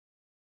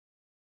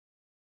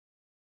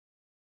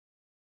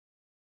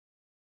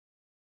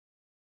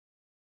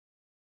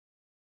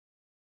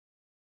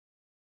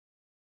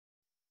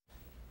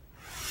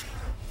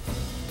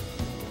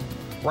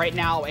Right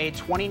now, a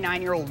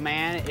 29-year-old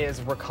man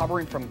is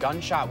recovering from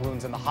gunshot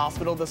wounds in the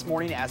hospital this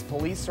morning as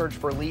police search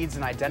for leads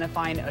in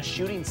identifying a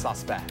shooting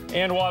suspect.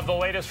 And we'll have the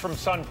latest from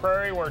Sun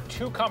Prairie, where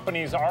two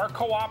companies are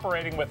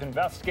cooperating with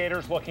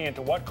investigators looking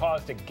into what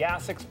caused a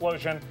gas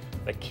explosion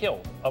that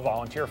killed a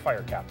volunteer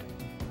fire captain.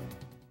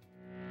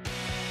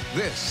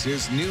 This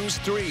is News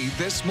 3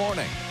 This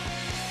Morning.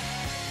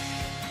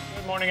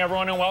 Good morning,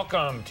 everyone, and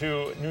welcome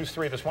to News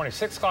 3 This Morning.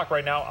 6 o'clock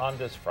right now on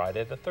this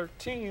Friday the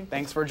 13th.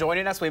 Thanks for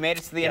joining us. We made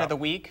it to the end of the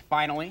week,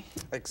 finally.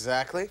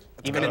 Exactly.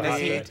 Even in this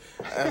heat.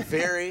 A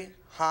very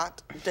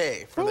hot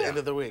day for the end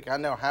of the week. I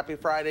know. Happy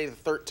Friday the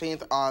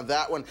 13th on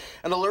that one.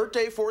 An alert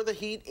day for the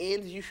heat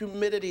and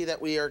humidity that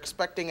we are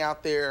expecting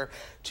out there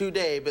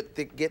today. But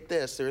get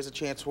this, there is a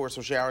chance for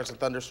some showers and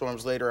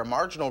thunderstorms later. A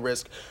marginal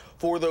risk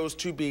for those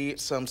to be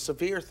some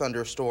severe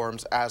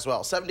thunderstorms as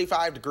well.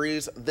 75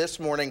 degrees this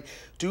morning.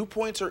 Dew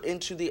points are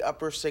into the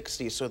upper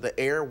 60s, so the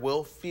air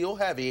will feel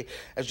heavy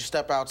as you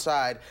step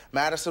outside.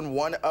 Madison,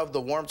 one of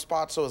the warm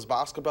spots, so is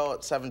Boscobel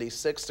at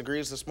 76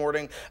 degrees this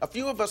morning. A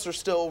few of us are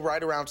still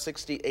right around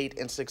 68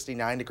 and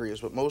 69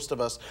 degrees, but most of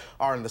us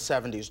are in the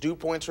 70s. Dew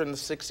points are in the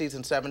 60s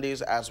and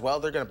 70s as well.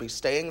 They're going to be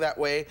staying that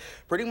way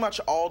pretty much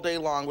all day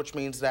long, which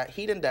means that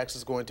heat index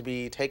is going to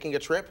be taking a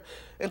trip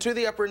into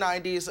the upper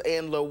 90s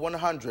and low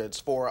 100s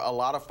for a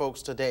lot of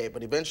folks today.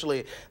 But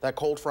eventually that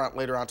cold front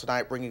later on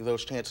tonight bringing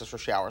those chances for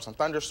showers and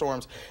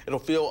thunderstorms. It'll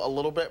feel a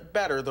little bit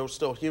better, though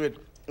still humid,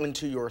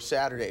 into your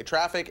Saturday.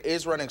 Traffic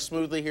is running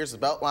smoothly. Here's the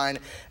Beltline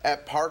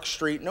at Park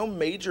Street. No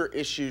major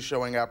issues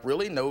showing up,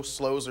 really no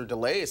slows or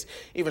delays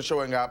even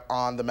showing up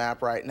on the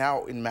map right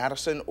now in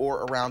Madison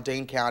or around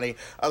Dane County,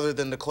 other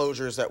than the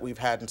closures that we've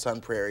had in Sun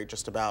Prairie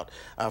just about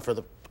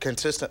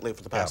consistently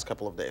for the past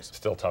couple of days.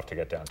 Still tough to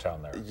get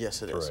downtown there.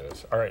 Yes, it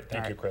is. All right,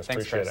 thank you, Chris.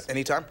 Thanks, Appreciate Chris. it.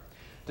 Anytime.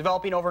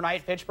 Developing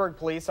overnight, Fitchburg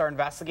police are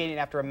investigating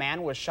after a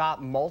man was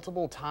shot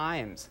multiple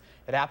times.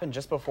 It happened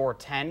just before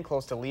 10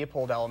 close to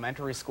Leopold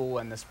Elementary School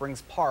in the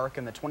Springs Park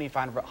in the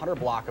 2500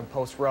 block of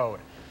Post Road.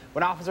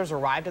 When officers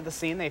arrived at the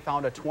scene, they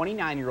found a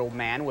 29-year-old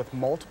man with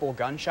multiple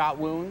gunshot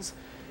wounds.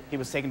 He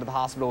was taken to the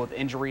hospital with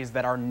injuries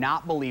that are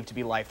not believed to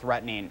be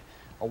life-threatening.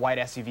 A white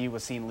SUV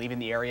was seen leaving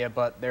the area,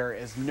 but there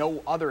is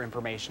no other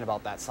information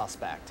about that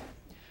suspect.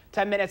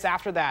 10 minutes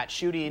after that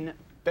shooting,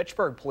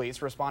 Fitchburg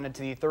police responded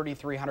to the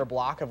 3300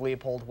 block of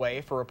Leopold Way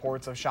for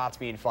reports of shots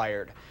being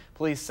fired.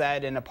 Police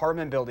said an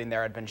apartment building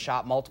there had been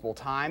shot multiple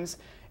times.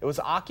 It was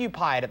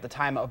occupied at the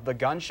time of the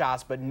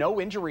gunshots, but no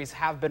injuries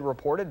have been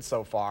reported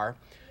so far.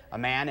 A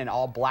man in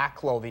all black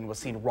clothing was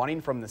seen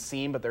running from the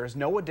scene, but there is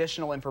no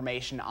additional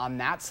information on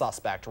that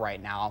suspect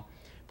right now.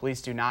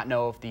 Police do not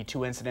know if the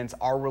two incidents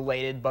are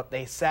related, but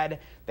they said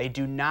they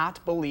do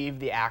not believe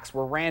the acts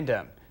were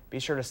random. Be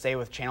sure to stay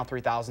with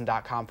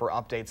channel3000.com for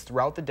updates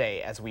throughout the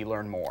day as we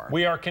learn more.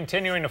 We are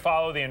continuing to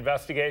follow the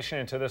investigation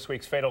into this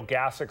week's fatal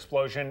gas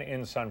explosion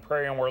in Sun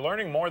Prairie, and we're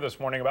learning more this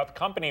morning about the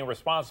company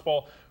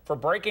responsible for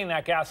breaking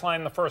that gas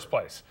line in the first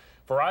place.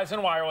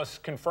 Verizon Wireless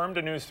confirmed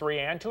to News 3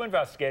 and to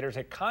investigators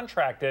it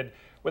contracted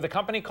with a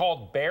company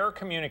called Bear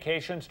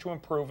Communications to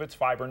improve its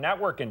fiber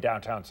network in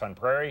downtown Sun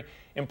Prairie.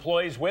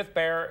 Employees with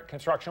Bear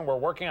Construction were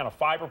working on a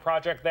fiber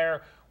project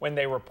there when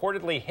they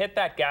reportedly hit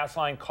that gas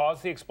line,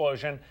 caused the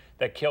explosion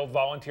that killed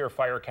volunteer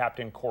fire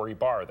captain Corey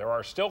Barr. There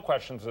are still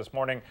questions this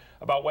morning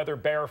about whether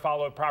Bear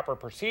followed proper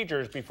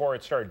procedures before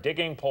it started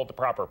digging, pulled the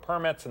proper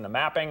permits and the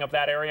mapping of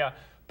that area.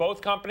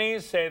 Both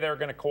companies say they're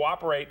going to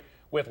cooperate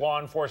with law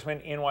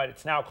enforcement in what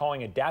it's now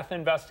calling a death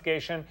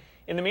investigation.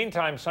 In the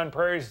meantime, Sun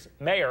Prairie's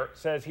mayor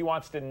says he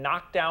wants to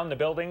knock down the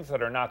buildings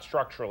that are not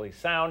structurally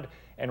sound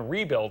and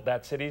rebuild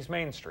that city's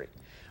main street.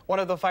 One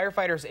of the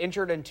firefighters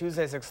injured in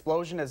Tuesday's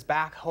explosion is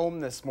back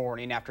home this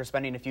morning after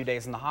spending a few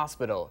days in the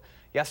hospital.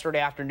 Yesterday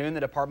afternoon, the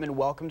department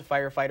welcomed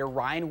firefighter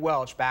Ryan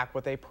Welch back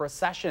with a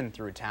procession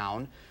through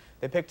town.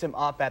 They picked him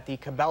up at the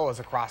Cabela's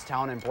across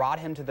town and brought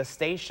him to the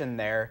station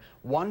there.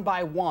 One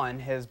by one,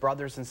 his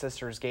brothers and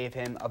sisters gave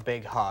him a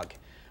big hug.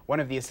 One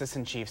of the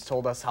assistant chiefs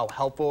told us how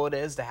helpful it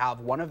is to have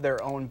one of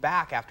their own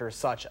back after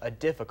such a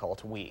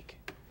difficult week.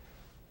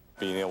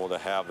 Being able to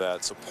have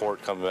that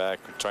support come back,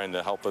 trying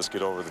to help us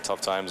get over the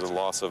tough times of the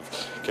loss of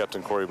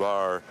Captain Corey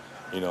Barr,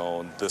 you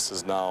know, this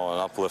is now an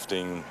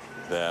uplifting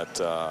that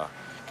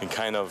can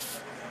kind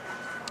of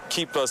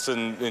keep us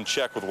in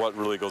check with what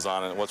really goes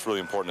on and what's really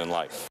important in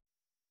life.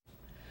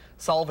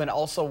 Sullivan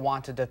also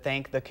wanted to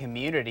thank the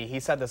community. He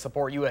said the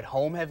support you at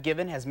home have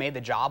given has made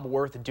the job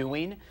worth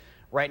doing.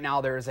 Right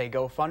now, there is a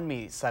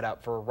GoFundMe set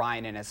up for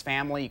Ryan and his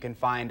family. You can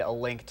find a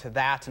link to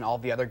that and all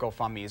the other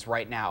GoFundMes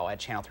right now at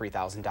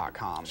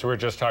channel3000.com. So we're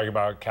just talking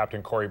about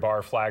Captain Corey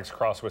Barr. Flags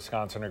across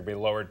Wisconsin are going to be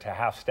lowered to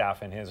half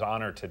staff in his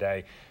honor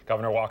today.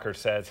 Governor Walker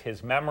says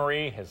his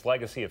memory, his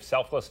legacy of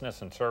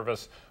selflessness and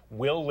service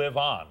will live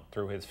on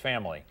through his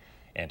family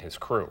and his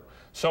crew.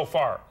 So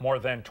far, more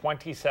than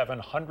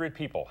 2,700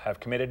 people have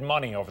committed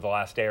money over the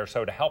last day or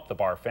so to help the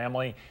Barr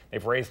family.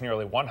 They've raised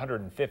nearly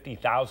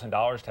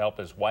 $150,000 to help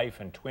his wife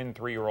and twin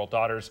 3-year-old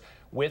daughters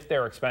with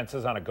their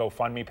expenses on a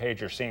GoFundMe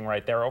page you're seeing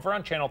right there. Over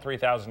on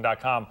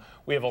channel3000.com,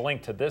 we have a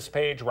link to this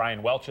page,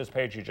 Ryan Welch's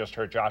page. You just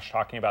heard Josh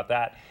talking about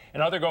that.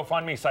 And other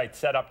GoFundMe sites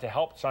set up to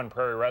help Sun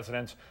Prairie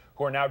residents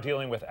who are now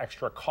dealing with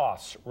extra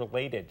costs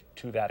related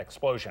to that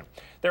explosion.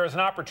 There is an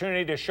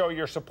opportunity to show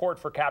your support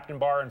for Captain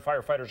Barr and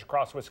firefighters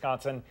across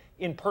Wisconsin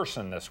in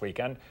person this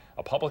weekend.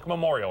 A public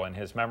memorial in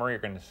his memory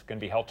is going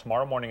to be held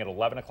tomorrow morning at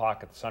 11 o'clock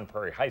at the Sun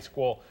Prairie High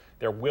School.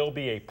 There will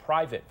be a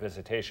private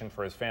visitation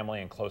for his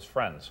family and close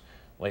friends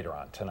later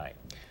on tonight.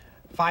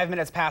 5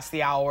 minutes past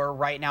the hour.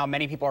 Right now,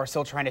 many people are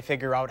still trying to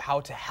figure out how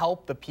to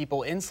help the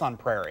people in Sun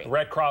Prairie. The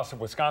Red Cross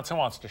of Wisconsin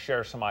wants to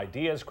share some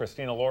ideas.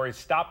 Christina Laurie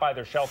stopped by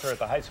their shelter at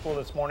the high school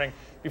this morning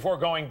before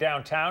going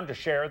downtown to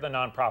share the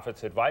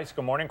nonprofit's advice.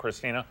 Good morning,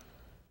 Christina.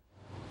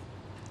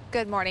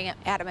 Good morning,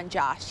 Adam and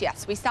Josh.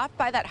 Yes, we stopped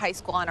by that high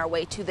school on our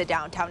way to the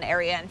downtown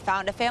area and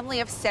found a family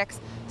of 6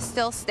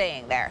 still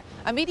staying there.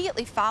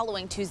 Immediately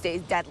following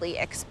Tuesday's deadly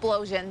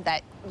explosion,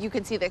 that you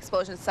can see the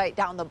explosion site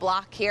down the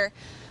block here,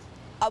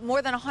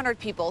 more than 100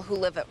 people who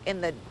live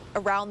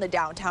around the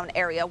downtown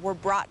area were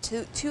brought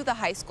to the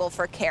high school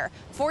for care.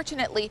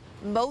 Fortunately,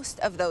 most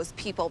of those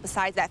people,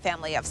 besides that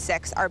family of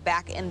 6, are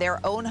back in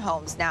their own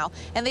homes now,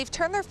 and they've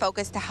turned their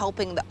focus to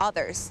helping the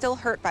others still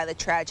hurt by the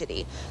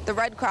tragedy. The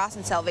Red Cross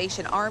and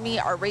Salvation Army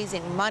are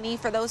raising money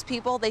for those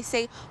people. They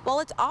say while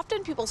it's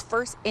often people's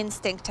first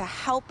instinct to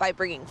help by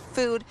bringing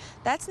food,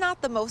 that's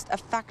not the most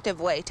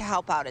effective way to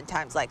help out in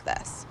times like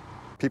this.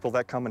 People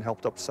that come and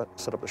helped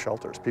set up the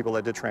shelters, people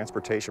that did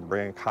transportation,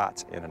 bringing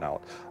cots in and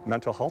out,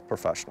 mental health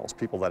professionals,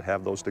 people that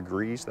have those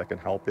degrees that can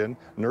help in,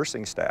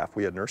 nursing staff.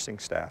 We had nursing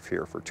staff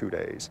here for 2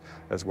 days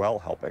as well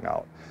helping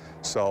out.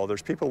 So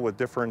there's people with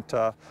different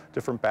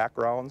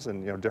backgrounds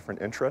and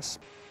different interests.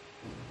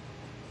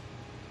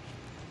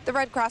 The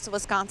Red Cross of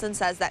Wisconsin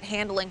says that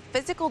handling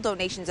physical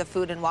donations of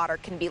food and water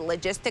can be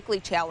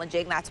logistically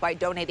challenging. That's why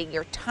donating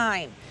your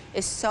time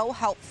is so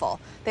helpful.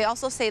 They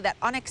also say that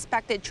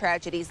unexpected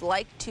tragedies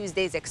like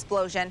Tuesday's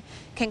explosion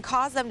can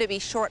cause them to be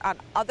short on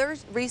other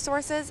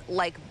resources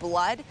like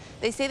blood.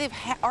 They say they've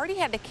already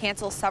had to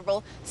cancel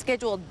several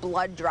scheduled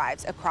blood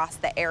drives across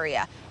the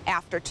area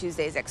after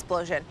Tuesday's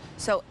explosion.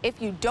 So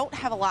if you don't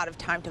have a lot of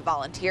time to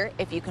volunteer,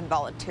 if you can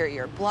volunteer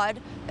your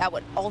blood, that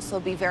would also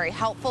be very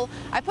helpful.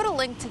 I put a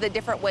link to the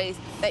different ways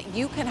that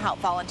you can help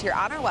volunteer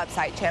on our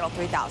website,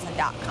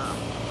 channel3000.com.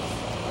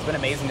 It's been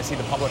amazing to see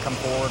the public come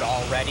forward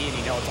already, and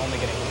it's only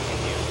going to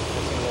continue.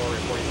 Christina Laurie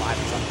reporting live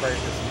in Sun Prairie.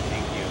 Christina,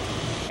 thank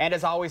you. And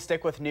as always,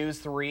 stick with News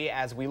 3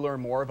 as we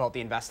learn more about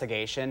the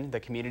investigation, the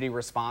community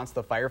response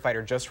the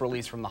firefighter just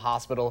released from the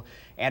hospital,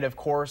 and of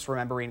course,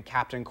 remembering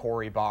Captain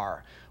Corey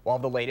Barr. We'll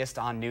have the latest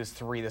on News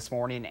 3 this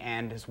morning,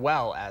 and as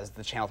well as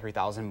the Channel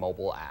 3000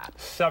 mobile app.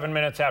 7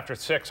 minutes after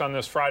 6 on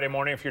this Friday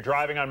morning. If you're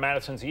driving on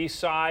Madison's east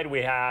side,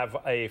 we have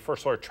a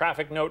first alert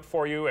traffic note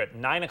for you at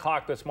 9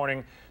 o'clock this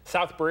morning.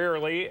 South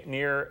Brearley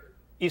near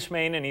East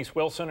Main and East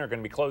Wilson are going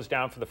to be closed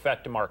down for the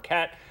Fête de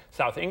Marquette.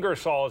 South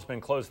Ingersoll has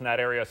been closed in that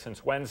area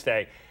since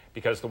Wednesday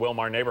because the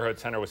Wilmar Neighborhood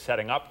Center was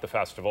setting up the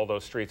festival.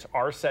 Those streets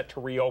are set to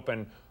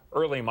reopen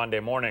early Monday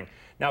morning.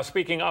 Now,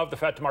 speaking of the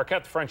Fête de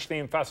Marquette, the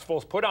French-themed festival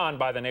is put on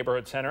by the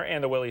Neighborhood Center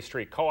and the Willie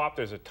Street Co-op.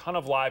 There's a ton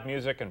of live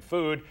music and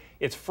food.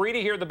 It's free to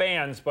hear the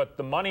bands, but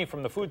the money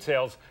from the food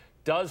sales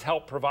does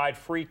help provide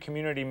free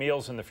community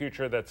meals in the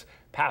future that's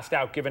passed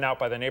out, given out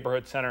by the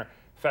Neighborhood Center.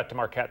 Fête de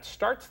Marquette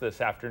starts this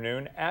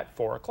afternoon at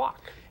 4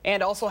 o'clock.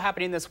 And also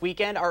happening this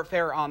weekend, Art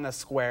Fair on the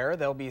Square.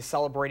 They'll be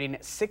celebrating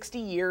 60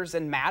 years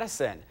in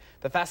Madison.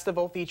 The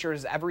festival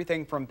features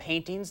everything from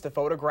paintings to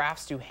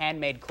photographs to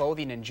handmade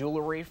clothing and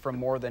jewelry from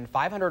more than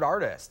 500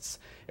 artists.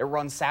 It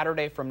runs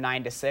Saturday from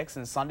 9 to 6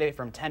 and Sunday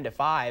from 10 to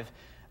 5.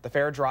 The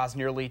fair draws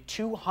nearly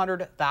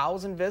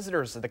 200,000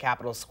 visitors to the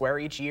Capitol Square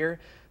each year,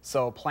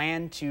 so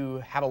plan to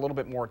have a little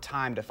bit more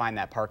time to find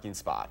that parking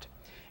spot.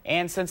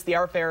 And since the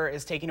Art Fair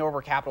is taking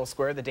over Capitol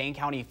Square, the Dane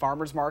County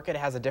Farmers Market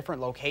has a different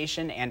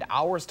location and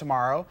hours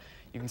tomorrow.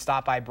 You can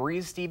stop by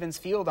Breeze-Stevens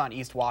Field on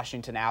East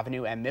Washington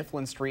Avenue and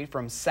Mifflin Street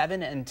from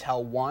 7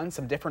 until 1.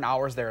 Some different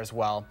hours there as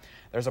well.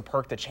 There's a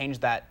perk to change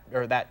that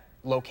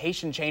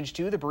location change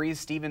too. The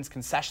Breeze-Stevens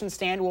concession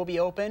stand will be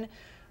open,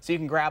 so you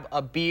can grab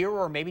a beer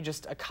or maybe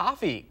just a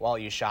coffee while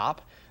you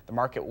shop. The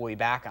market will be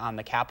back on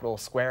the Capitol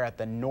Square at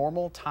the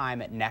normal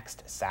time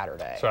next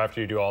Saturday. So after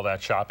you do all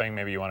that shopping,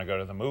 maybe you want to go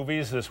to the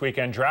movies this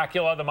weekend.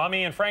 Dracula, the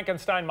Mummy, and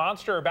Frankenstein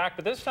Monster are back,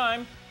 but this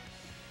time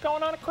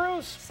going on a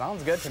cruise.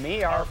 Sounds good to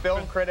me. Our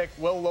film critic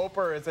Will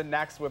Loper is in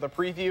next with a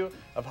preview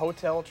of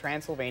Hotel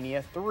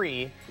Transylvania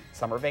 3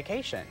 Summer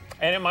Vacation.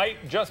 And it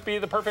might just be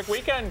the perfect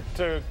weekend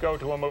to go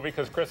to a movie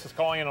because Chris is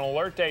calling an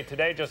alert day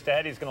today. Just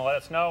ahead, he's going to let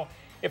us know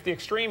if the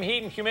extreme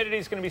heat and humidity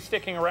is going to be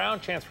sticking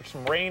around. Chance for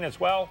some rain as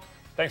well.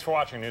 Thanks for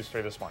watching News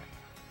 3 this morning.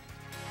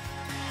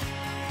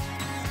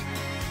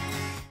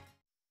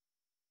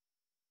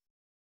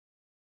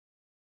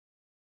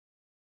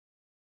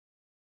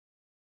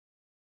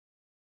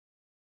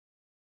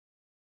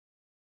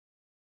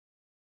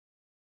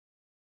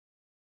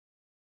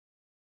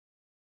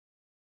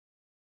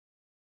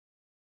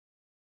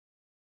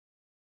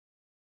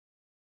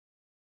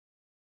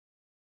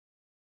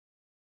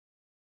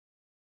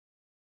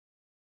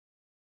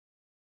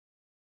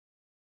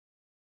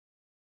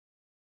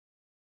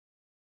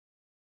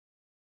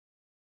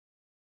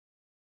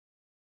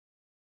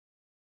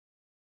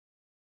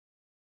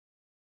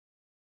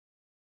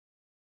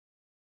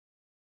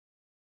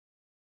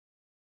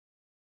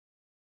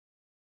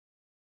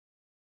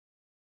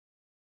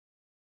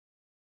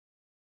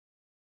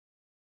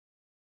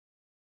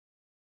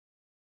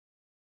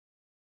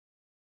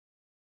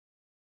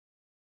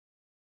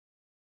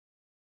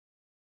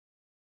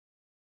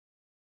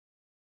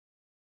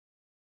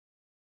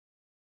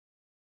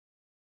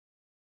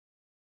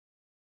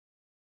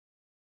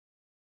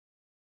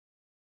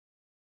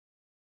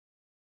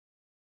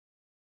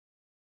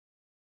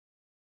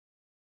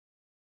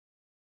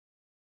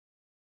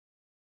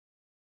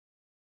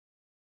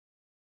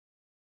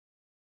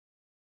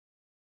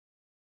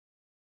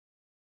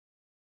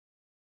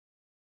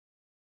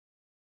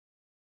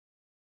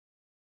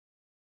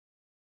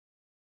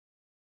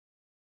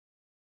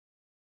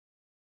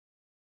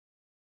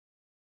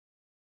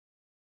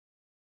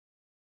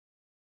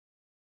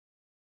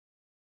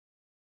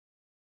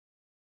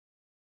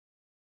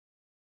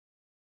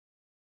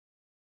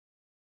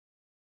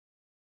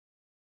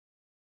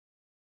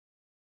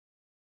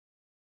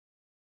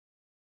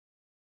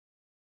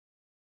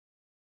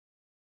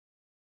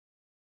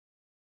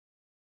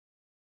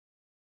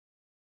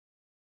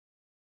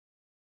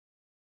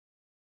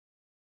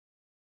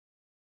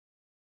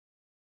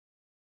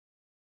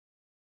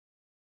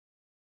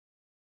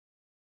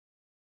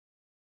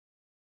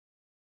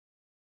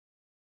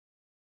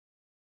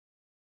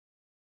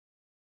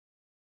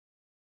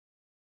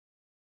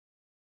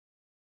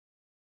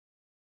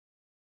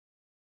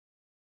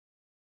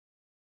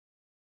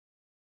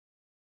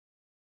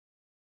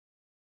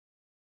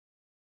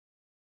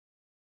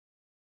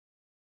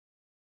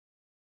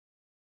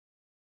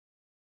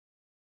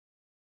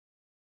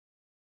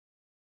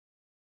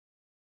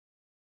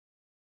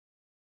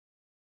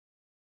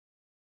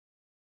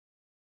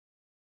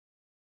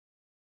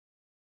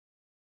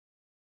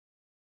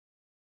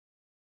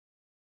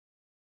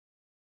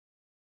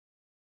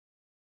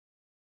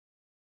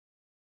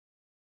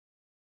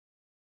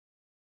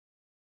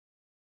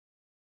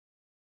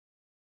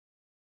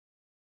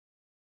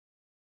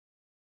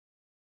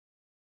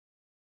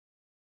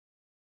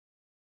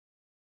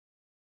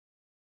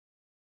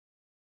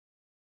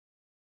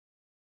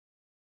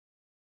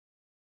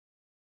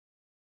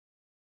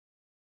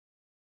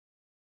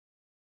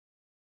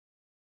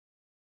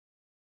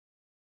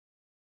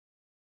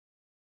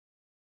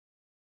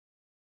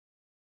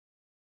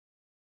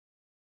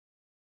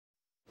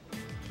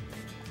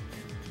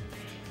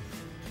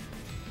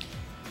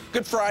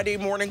 Good Friday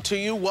morning to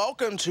you.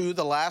 Welcome to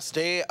the last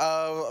day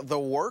of the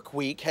work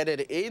week,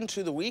 headed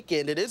into the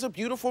weekend. It is a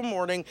beautiful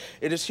morning.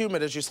 It is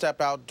humid as you step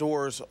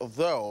outdoors,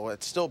 though.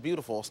 It's still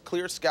beautiful.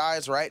 Clear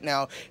skies right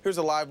now. Here's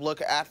a live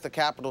look at the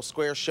Capitol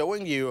Square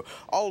showing you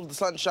all of the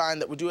sunshine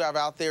that we do have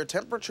out there.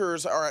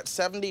 Temperatures are at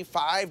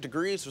 75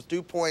 degrees with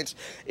dew points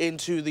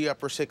into the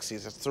upper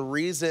 60s. It's the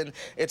reason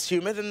it's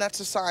humid, and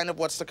that's a sign of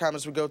what's to come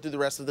as we go through the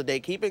rest of the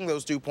day, keeping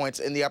those dew points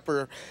in the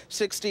upper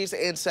 60s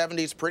and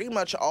 70s pretty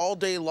much all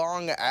day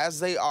long as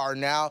they are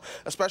now,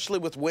 especially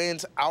with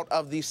winds out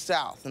of the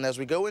south. And as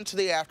we go into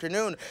the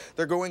afternoon,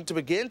 they're going to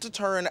begin to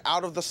turn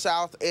out of the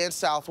south and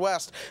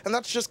southwest, and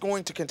that's just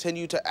going to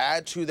continue to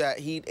add to that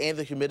heat and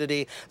the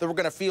humidity that we're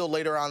going to feel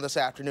later on this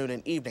afternoon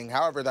and evening.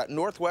 However, that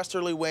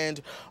northwesterly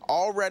wind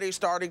already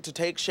starting to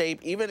take shape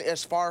even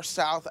as far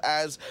south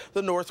as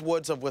the north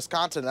woods of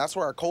Wisconsin. That's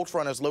where our cold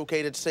front is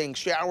located, seeing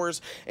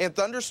showers and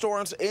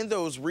thunderstorms in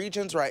those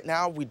regions. Right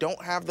now, we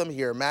don't have them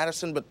here in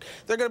Madison, but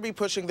they're going to be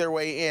pushing their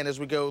way in as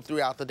we go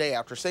throughout the day.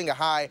 After seeing a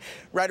high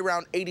right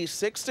around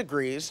 86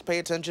 degrees, pay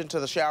attention to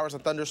the showers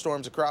and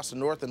thunderstorms across the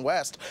north and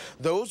west.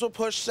 Those will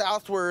push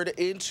southward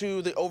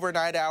into the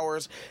overnight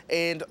hours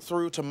and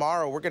through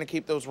tomorrow. We're going to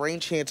keep those rain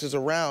chances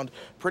around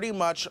pretty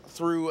much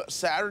through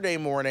Saturday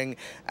morning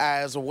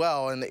as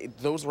well, and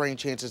those rain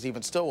chances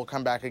even still will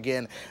come back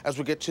again as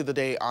we get to the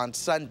day on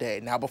Sunday.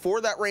 Now, before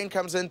that rain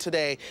comes in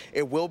today,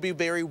 it will be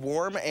very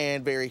warm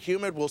and very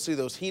humid. We'll see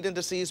those heat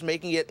indices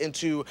making it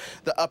into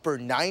the upper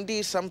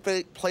 90s, some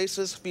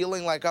places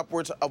feeling like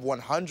upwards of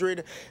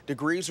 100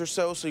 degrees or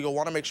so you'll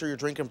want to make sure you're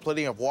drinking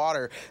plenty of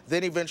water.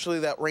 Then eventually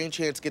that rain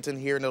chance gets in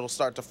here and it'll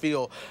start to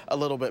feel a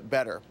little bit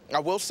better. I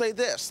will say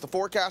this, the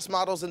forecast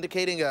model is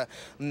indicating a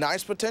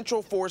nice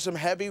potential for some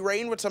heavy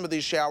rain with some of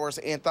these showers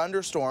and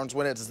thunderstorms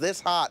when it's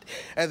this hot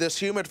and this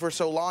humid for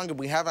so long, and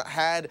we haven't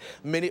had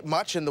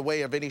much in the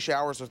way of any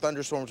showers or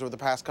thunderstorms over the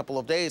past couple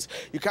of days.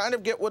 You kind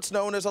of get what's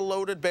known as a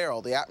loaded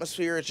barrel. The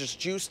atmosphere is just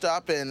juiced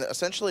up and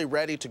essentially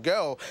ready to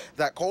go.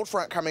 That cold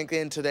front coming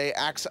in today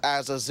acts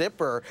as a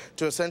zipper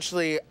to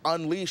essentially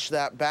unleash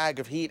that bag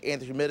of heat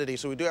and humidity.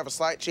 So we do have a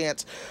slight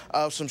chance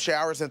of some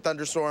showers and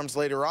thunderstorms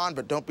later on,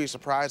 but don't be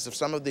surprised if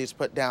some of these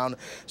put down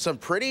some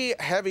pretty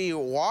heavy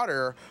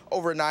water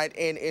overnight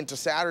and into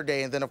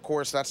Saturday. And then, of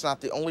course, that's not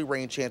the only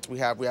rain chance we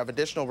have. We have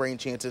additional rain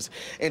chances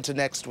into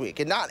next week.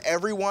 And not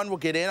everyone will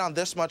get in on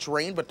this much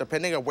rain, but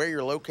depending on where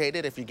you're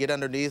located, if you get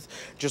underneath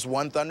just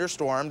one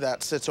thunderstorm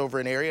that sits over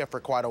an area for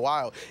quite a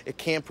while, it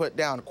can put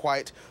down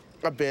quite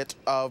a bit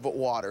of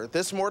water.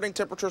 This morning,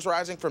 temperatures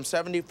rising from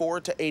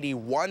 74 to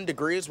 81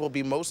 degrees. Will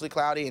be mostly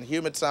cloudy and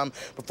humid some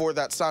before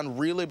that sun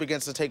really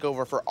begins to take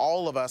over for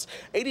all of us.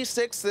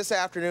 86 this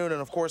afternoon,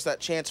 and of course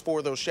that chance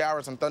for those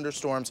showers and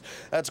thunderstorms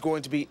that's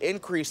going to be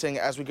increasing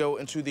as we go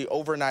into the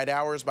overnight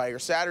hours. By your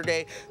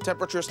Saturday,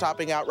 temperatures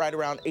topping out right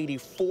around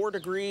 84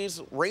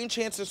 degrees. Rain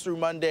chances through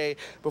Monday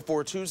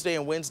before Tuesday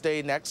and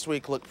Wednesday next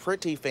week look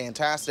pretty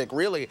fantastic.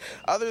 Really,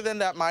 other than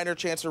that minor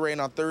chance of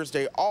rain on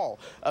Thursday, all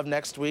of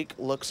next week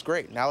looks great.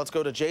 Now let's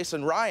go to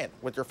Jason Ryan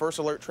with your first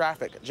alert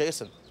traffic.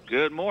 Jason.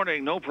 Good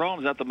morning. No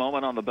problems at the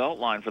moment on the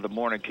Beltline for the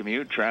morning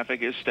commute.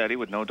 Traffic is steady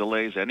with no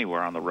delays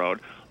anywhere on the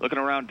road. Looking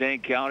around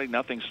Dane County,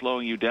 nothing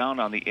slowing you down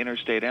on the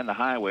interstate and the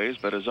highways,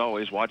 but as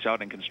always, watch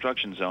out in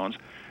construction zones.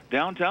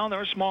 Downtown, there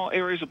are small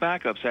areas of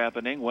backups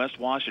happening. West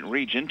Washington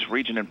region to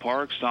Region and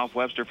Park, South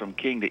Webster from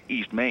King to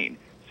East Main,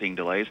 seeing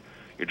delays.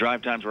 Your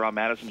drive times around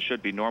Madison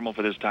should be normal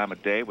for this time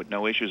of day with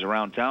no issues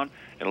around town.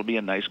 It'll be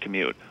a nice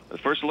commute. With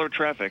First Alert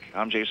Traffic,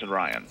 I'm Jason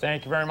Ryan.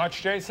 Thank you very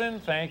much,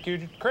 Jason. Thank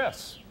you,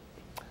 Chris.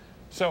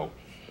 So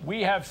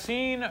we have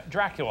seen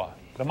Dracula,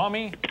 The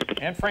Mummy,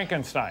 and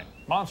Frankenstein.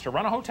 Monster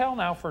run a hotel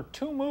now for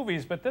 2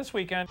 movies, but this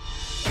weekend...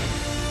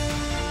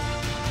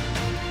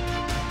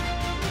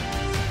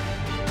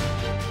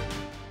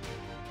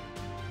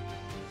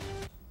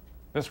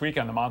 This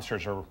weekend, the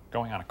monsters are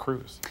going on a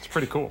cruise. It's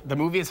pretty cool. The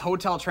movie is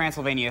Hotel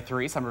Transylvania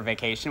 3, Summer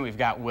Vacation. We've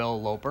got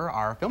Will Loper,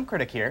 our film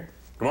critic, here.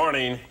 Good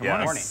morning. Good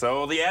morning.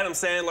 So the Adam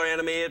Sandler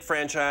animated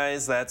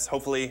franchise that's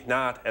hopefully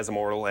not as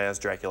immortal as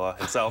Dracula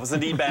himself is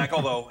indeed back,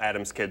 although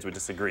Adam's kids would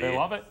disagree. They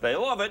love it. They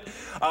love it.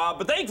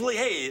 But thankfully,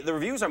 hey, the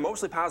reviews are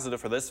mostly positive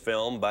for this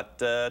film, but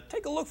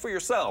take a look for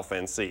yourself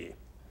and see.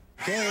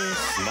 Okay,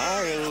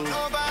 smile.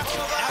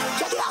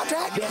 Check it out,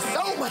 Drag. There's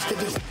so much to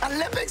do.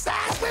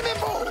 Olympic-sized swimming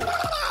pool.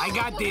 I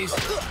got this.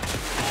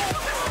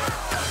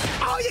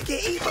 All you can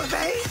eat,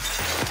 buffet.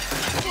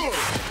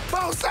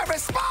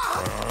 Full-service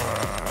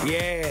spa.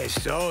 Yeah,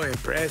 so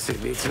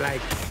impressive. It's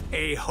like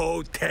a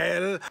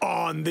hotel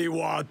on the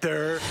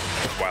water.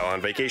 While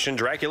on vacation,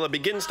 Dracula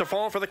begins to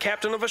fall for the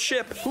captain of a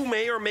ship who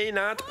may or may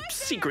not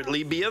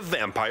secretly be a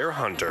vampire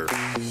hunter.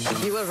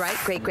 You were right,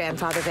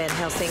 great-grandfather Van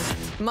Helsing.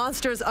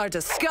 Monsters are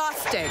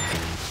disgusting.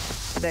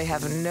 They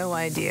have no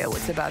idea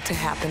what's about to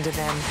happen to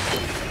them.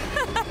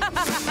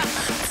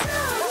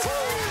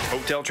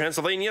 Hotel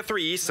Transylvania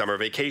 3 Summer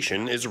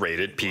Vacation is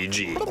rated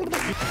PG.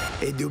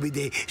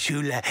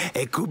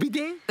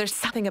 There's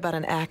something about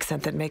an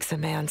accent that makes a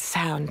man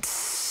sound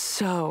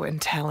so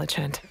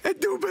intelligent.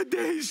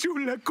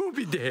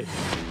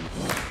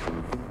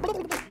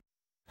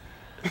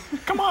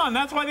 Come on,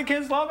 that's why the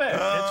kids love it. It's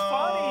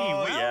funny.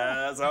 Oh,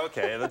 yes,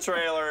 okay. The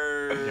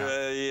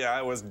trailer, yeah,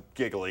 I was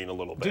giggling a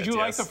little bit. Did you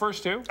like the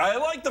first two? I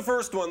liked the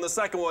first one. The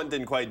second one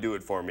didn't quite do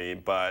it for me,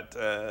 but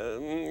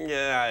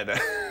yeah.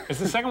 Is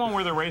the second one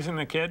where they're raising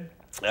the kid?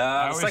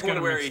 The second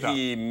one where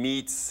he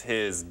meets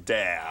his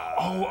dad.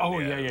 Oh,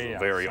 yeah.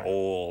 Very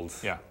old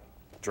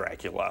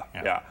Dracula.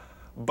 Yeah.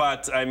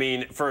 But, I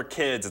mean, for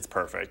kids, it's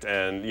perfect.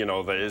 And, you know,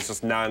 it's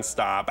just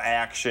nonstop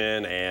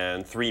action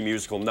and 3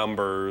 musical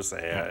numbers,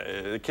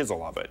 and the kids will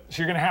love it. So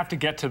you're going to have to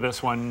get to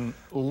this one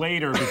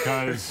later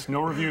because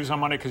no reviews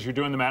on Monday because you're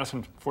doing the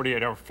Madison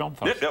 48-hour film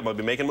festival. Yep, I'll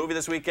be making a movie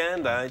this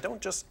weekend. I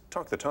don't just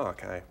talk the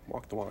talk, I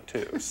walk the walk,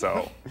 too.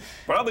 So,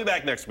 but I'll be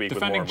back next week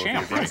defending with more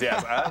champ, movie reviews.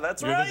 Right? Yes,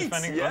 that's you're right. The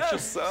defending, yes,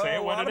 let's just say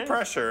a what lot it of is.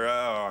 pressure.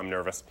 Oh, I'm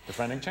nervous.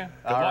 Defending champ.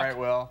 All right,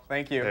 Will.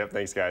 Thank you. Yep,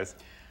 thanks, guys.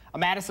 A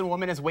Madison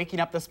woman is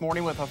waking up this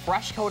morning with a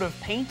fresh coat of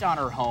paint on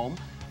her home.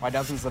 Why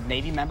dozens of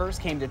Navy members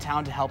came to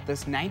town to help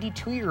this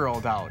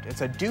 92-year-old out.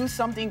 It's a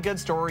do-something-good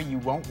story you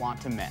won't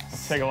want to miss.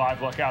 Let's take a live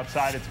look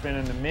outside. It's been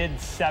in the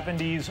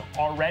mid-70s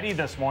already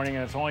this morning,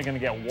 and it's only going to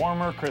get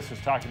warmer. Chris has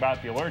talked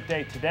about the alert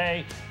day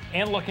today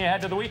and looking ahead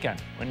to the weekend.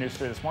 When News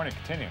 3 This Morning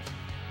continues.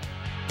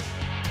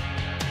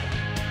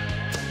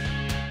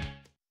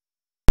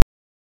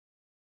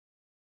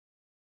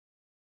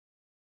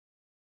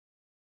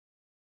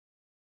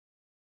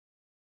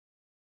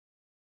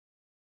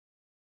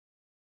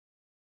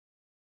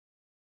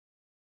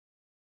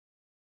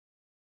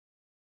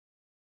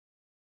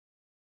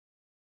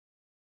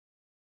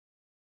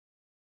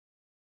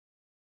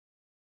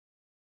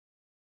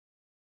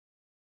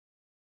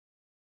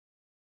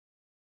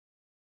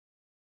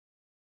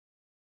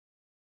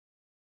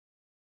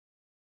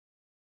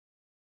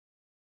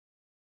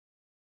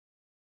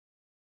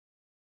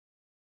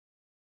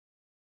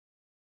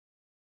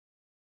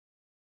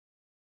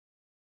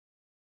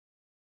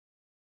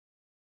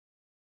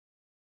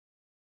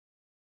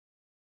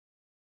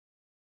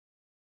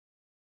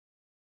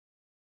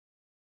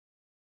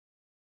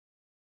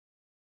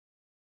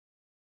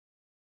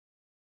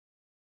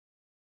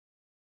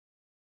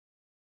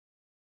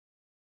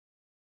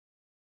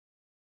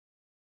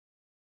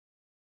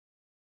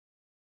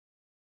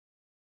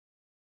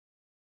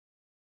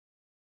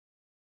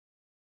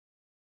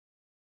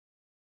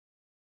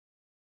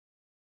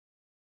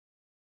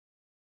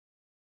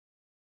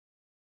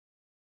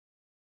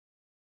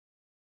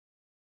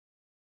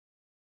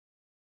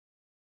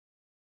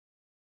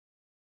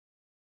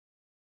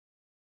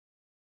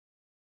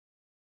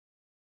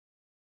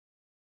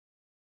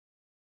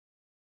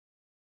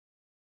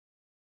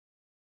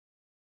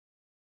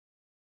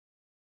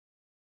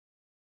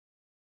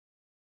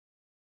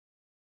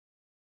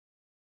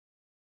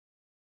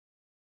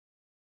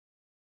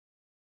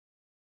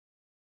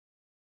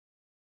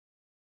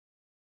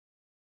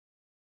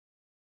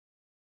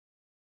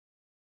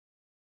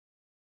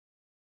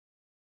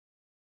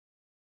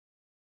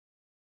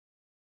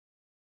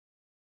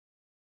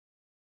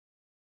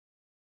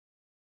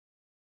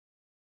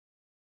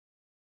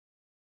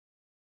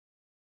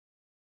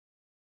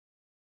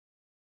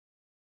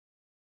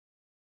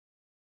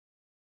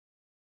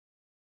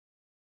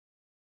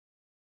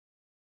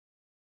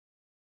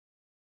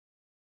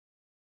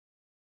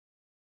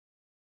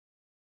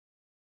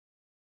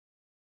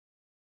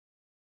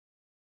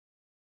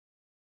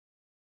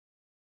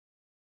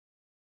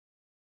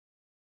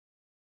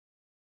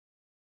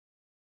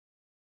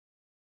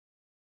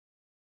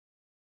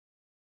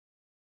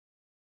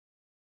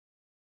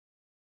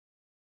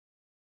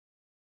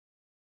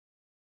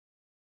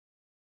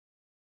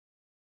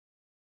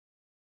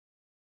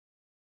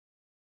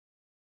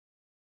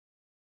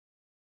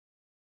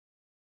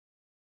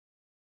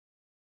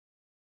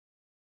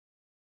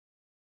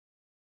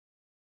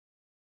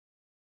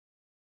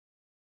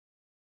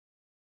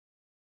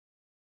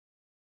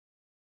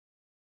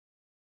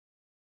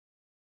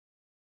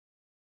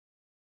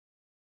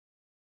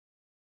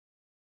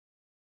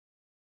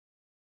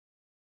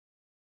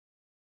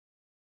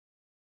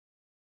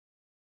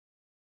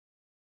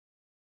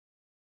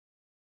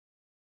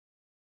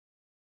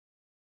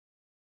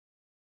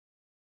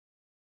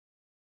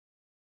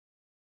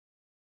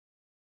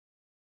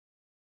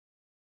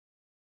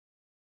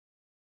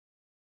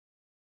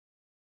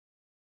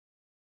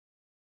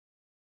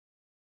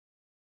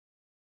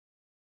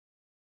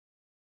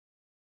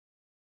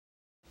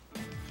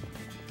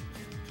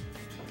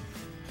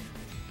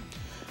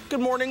 Good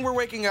morning. We're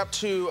waking up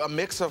to a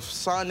mix of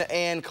sun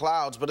and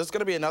clouds, but it's going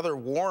to be another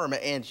warm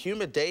and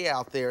humid day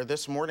out there.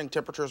 This morning,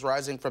 temperatures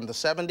rising from the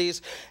 70s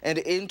and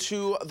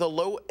into the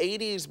low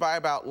 80s by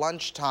about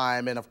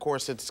lunchtime. And of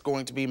course, it's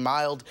going to be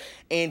mild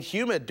and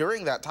humid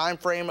during that time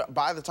frame.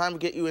 By the time we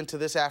get you into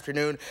this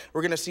afternoon,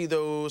 we're going to see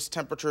those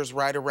temperatures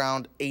right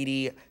around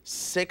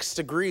 86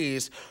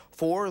 degrees.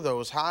 For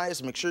those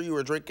highs, make sure you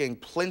are drinking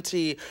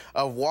plenty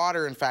of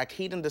water. In fact,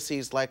 heat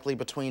indices likely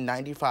between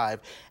 95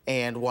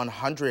 and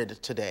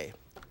 100 today.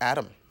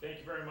 Adam. Thank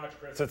you very much,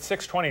 Chris. It's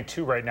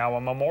 6:22 right now.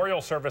 A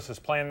memorial service is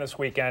planned this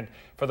weekend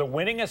for the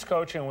winningest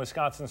coach in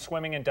Wisconsin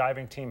swimming and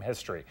diving team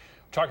history.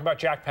 Talking about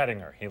Jack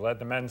Pettinger. He led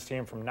the men's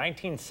team from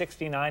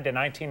 1969 to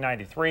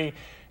 1993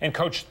 and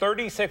coached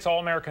 36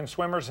 All-American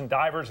swimmers and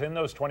divers in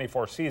those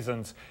 24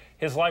 seasons.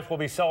 His life will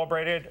be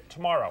celebrated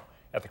tomorrow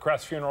at the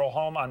Crest Funeral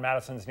Home on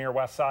Madison's near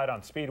west side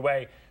on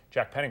Speedway.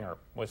 Jack Pettinger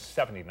was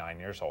 79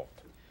 years old.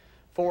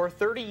 For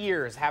 30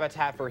 years,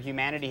 Habitat for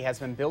Humanity has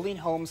been building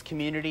homes,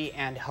 community,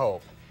 and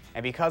hope.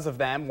 And because of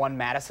them, one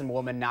Madison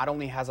woman not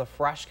only has a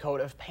fresh coat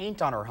of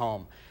paint on her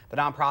home, the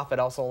nonprofit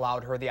also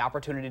allowed her the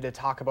opportunity to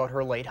talk about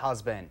her late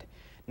husband.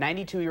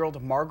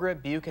 92-year-old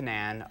Margaret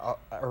Buchanan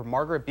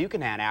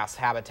asked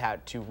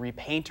Habitat to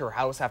repaint her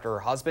house after her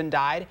husband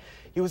died.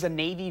 He was a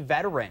Navy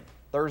veteran.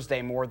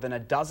 Thursday, more than a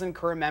dozen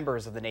current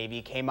members of the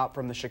Navy came up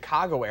from the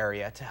Chicago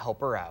area to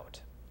help her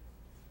out.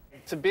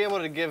 To be able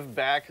to give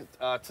back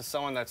to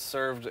someone that's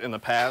served in the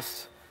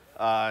past,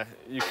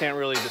 you can't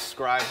really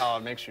describe how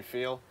it makes you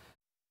feel.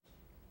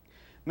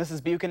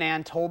 Mrs.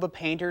 Buchanan told the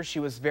painters she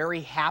was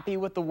very happy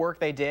with the work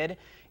they did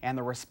and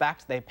the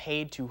respect they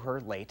paid to her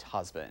late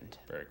husband.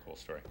 Very cool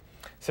story.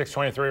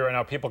 6:23 right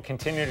now. People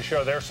continue to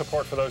show their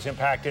support for those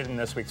impacted in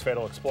this week's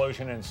fatal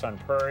explosion in Sun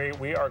Prairie.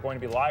 We are going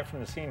to be live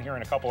from the scene here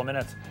in a couple of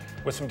minutes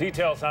with some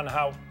details on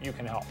how you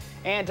can help.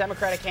 And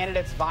Democratic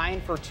candidates vying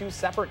for two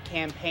separate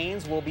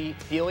campaigns will be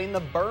feeling the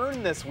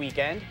burn this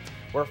weekend,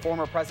 where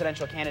former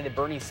presidential candidate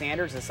Bernie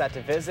Sanders is set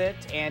to visit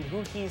and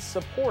who he's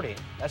supporting.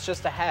 That's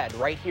just ahead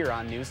right here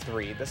on News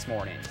 3 this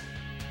morning.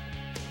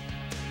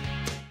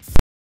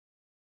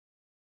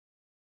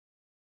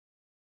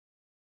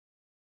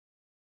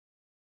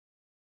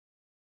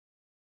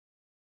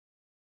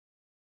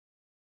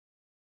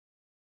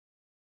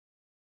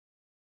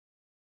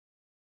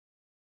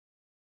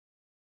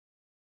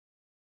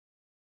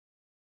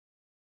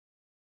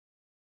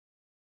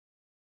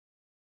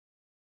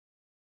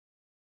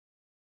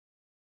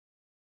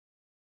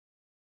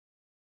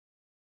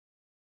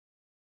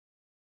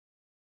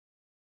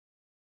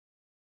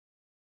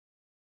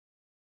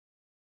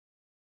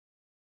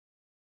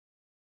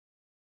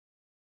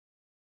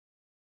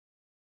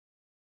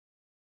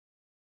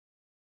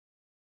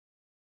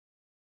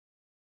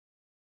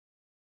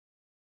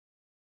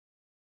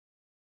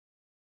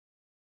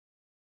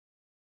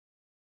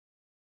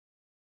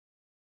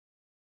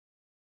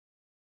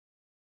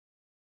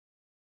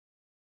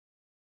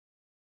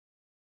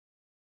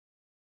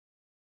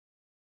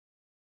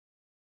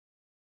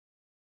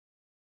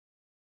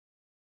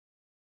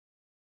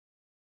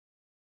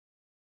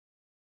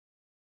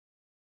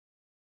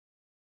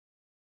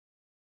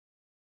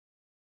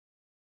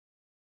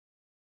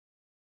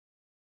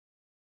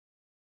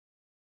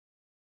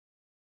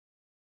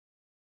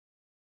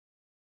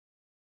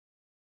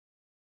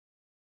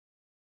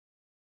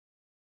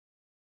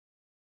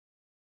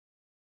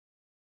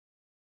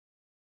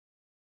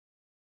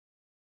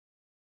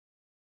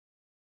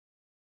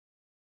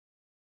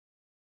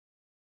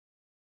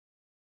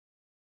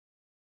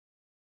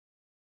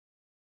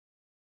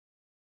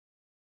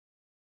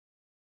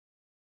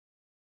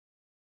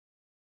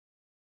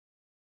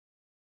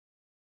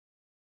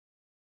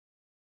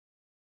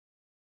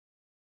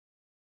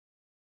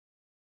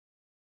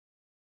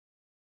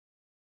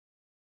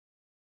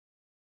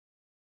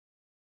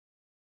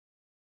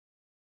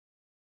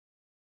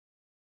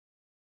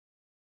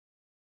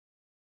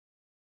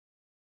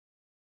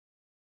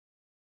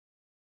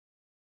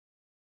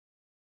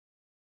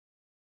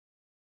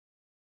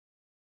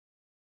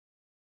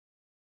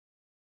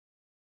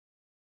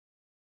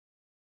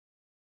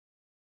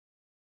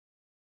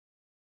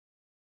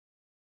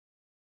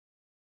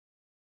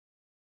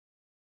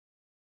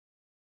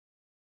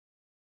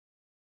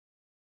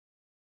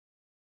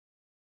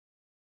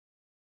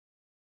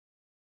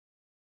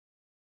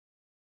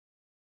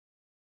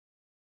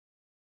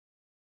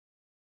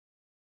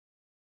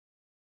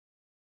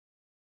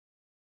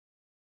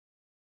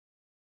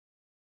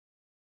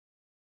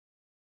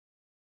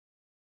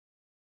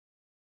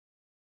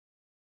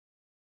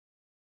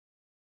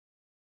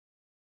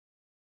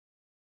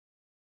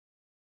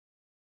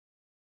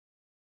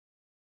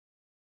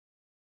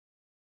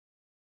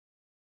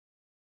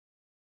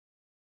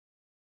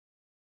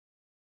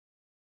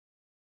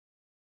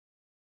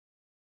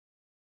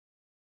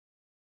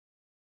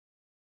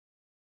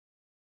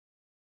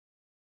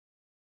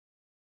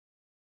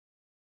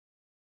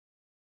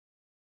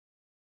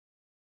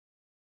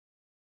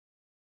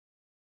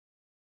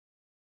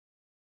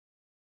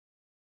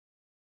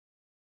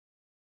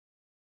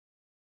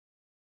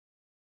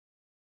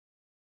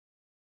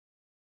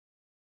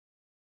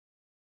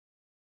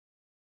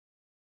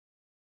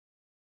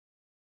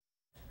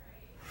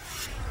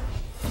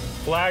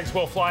 Flags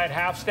will fly at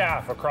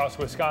half-staff across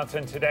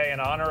Wisconsin today in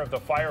honor of the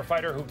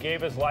firefighter who gave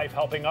his life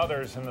helping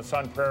others in the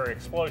Sun Prairie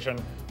explosion.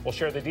 We'll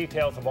share the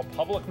details of a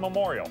public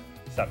memorial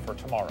set for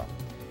tomorrow.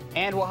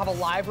 And we'll have a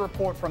live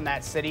report from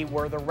that city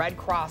where the Red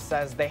Cross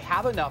says they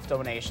have enough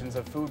donations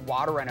of food,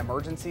 water, and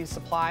emergency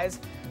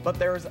supplies, but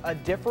there's a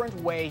different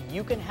way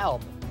you can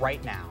help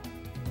right now.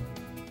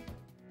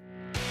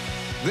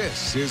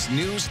 This is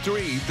News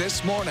 3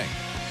 this morning.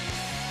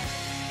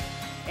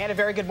 And a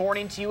very good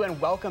morning to you and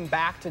welcome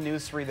back to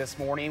News 3 this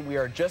morning. We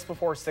are just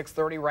before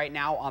 6:30 right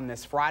now on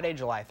this Friday,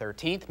 July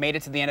 13th. Made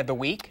it to the end of the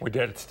week. We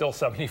did. It's still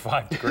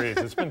 75 degrees.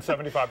 It's been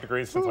 75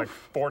 degrees since like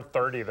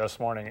 4:30 this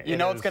morning. You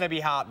know it's going to be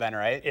hot then,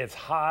 right? It's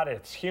hot.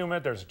 It's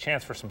humid. There's a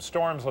chance for some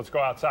storms. Let's go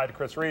outside to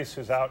Chris Reese,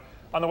 who's out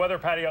on the weather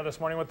patio this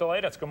morning with the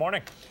latest. Good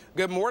morning.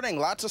 Good morning.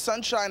 Lots of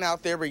sunshine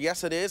out there, but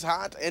yes, it is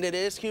hot and it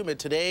is humid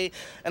today.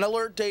 An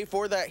alert day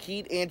for that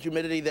heat and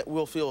humidity that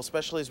we'll feel,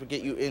 especially as we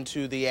get you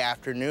into the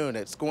afternoon.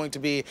 It's going to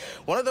be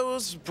one of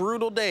those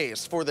brutal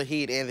days for the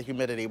heat and the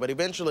humidity, but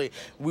eventually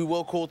we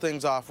will cool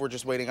things off. We're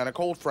just waiting on a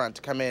cold front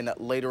to come in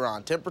later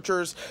on.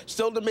 Temperatures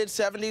still in the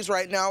mid-70s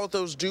right now with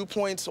those dew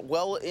points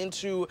well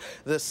into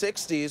the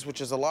 60s, which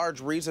is a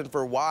large reason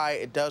for why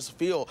it does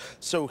feel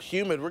so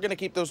humid. We're going to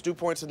keep those dew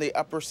points in the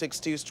upper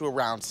 60s to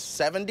around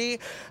 70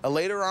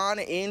 later on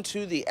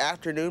into the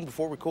afternoon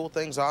before we cool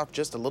things off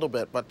just a little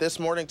bit. But this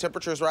morning,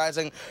 temperatures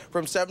rising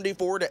from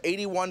 74 to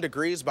 81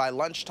 degrees by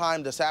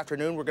lunchtime this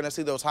afternoon. We're going to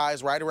see those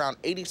highs right around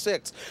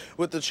 86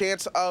 with the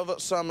chance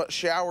of some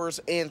showers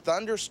and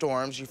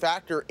thunderstorms. You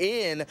factor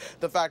in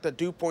the fact that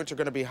dew points are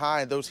going to be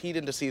high. Those heat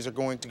indices are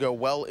going to go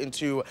well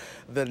into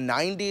the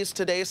 90s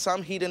today.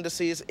 Some heat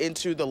indices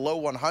into the low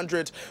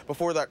 100s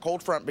before that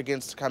cold front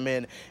begins to come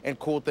in and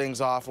cool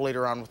things off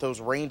later on with those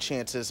rain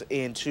chances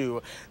into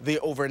the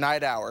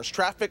overnight hours.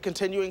 Traffic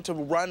continuing to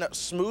run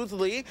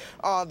smoothly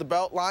on the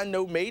Beltline.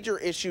 No major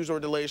issues or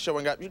delays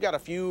showing up. You got a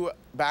few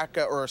back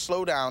or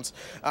slowdowns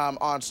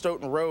on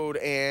Stoughton Road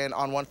and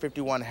on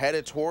 151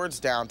 headed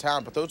towards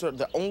downtown, but those are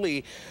the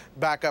only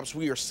backups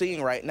we are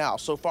seeing right now.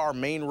 So far,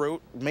 main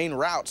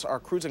routes are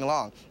cruising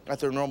along at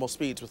their normal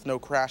speeds with no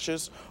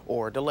crashes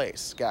or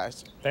delays.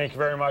 Guys. Thank you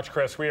very much,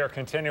 Chris. We are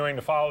continuing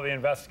to follow the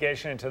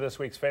investigation into this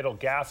week's fatal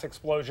gas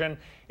explosion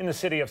in the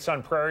city of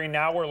Sun Prairie.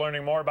 Now we're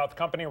learning more about the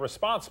company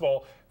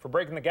responsible for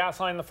breaking the gas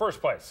line in the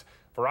first place.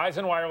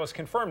 Verizon Wireless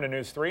confirmed to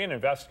News 3 and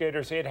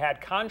investigators it had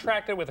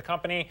contracted with a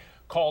company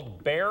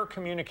called Bear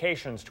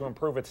Communications to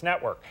improve its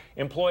network.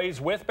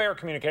 Employees with Bear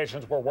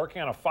Communications were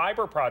working on a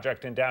fiber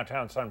project in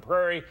downtown Sun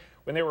Prairie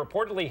when they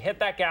reportedly hit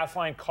that gas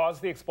line,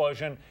 caused the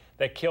explosion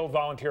that killed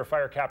volunteer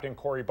fire captain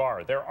Corey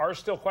Barr. There are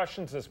still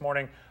questions this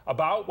morning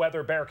about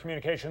whether Bear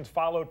Communications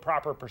followed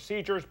proper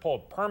procedures,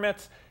 pulled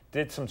permits,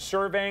 did some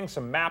surveying,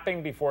 some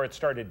mapping before it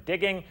started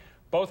digging.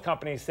 Both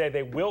companies say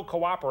they will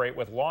cooperate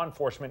with law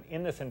enforcement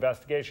in this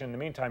investigation. In the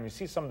meantime, you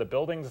see some of the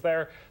buildings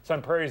there.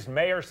 Sun Prairie's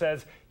mayor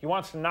says he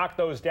wants to knock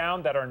those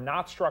down that are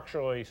not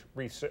structurally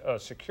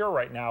secure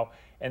right now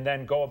and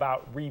then go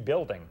about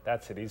rebuilding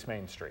that city's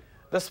Main Street.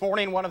 This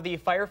morning, one of the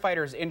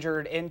firefighters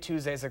injured in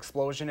Tuesday's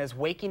explosion is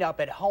waking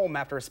up at home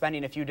after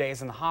spending a few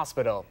days in the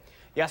hospital.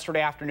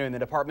 Yesterday afternoon, the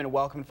department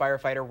welcomed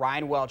firefighter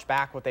Ryan Welch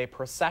back with a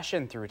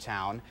procession through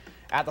town.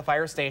 At the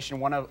fire station,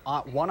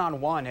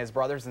 one-on-one, his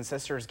brothers and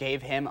sisters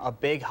gave him a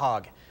big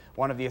hug.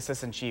 One of the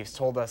assistant chiefs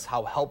told us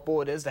how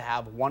helpful it is to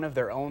have one of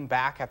their own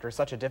back after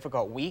such a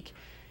difficult week.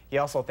 He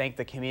also thanked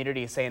the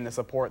community, saying the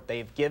support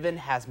they've given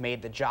has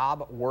made the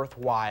job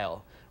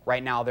worthwhile.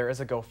 Right now, there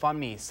is a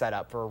GoFundMe set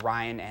up for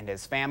Ryan and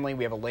his family.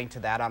 We have a link to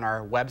that on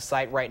our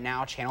website right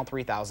now,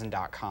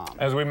 channel3000.com.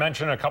 As we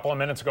mentioned a couple of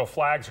minutes ago,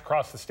 flags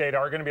across the state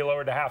are going to be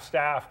lowered to half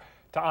staff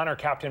to honor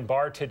Captain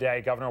Barr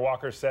today. Governor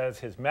Walker says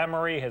his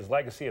memory, his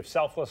legacy of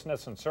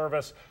selflessness and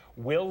service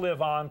will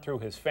live on through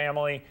his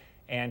family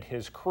and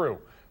his crew.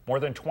 More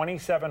than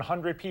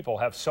 2,700 people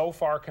have so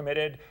far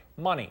committed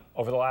money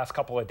over the last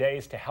couple of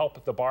days to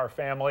help the Barr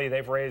family.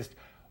 They've raised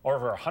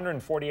over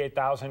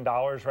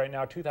 $148,000 right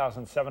now.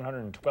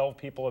 2,712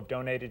 people have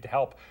donated to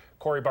help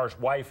Corey Barr's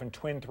wife and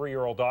twin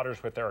 3-year-old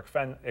daughters with their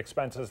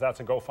expenses.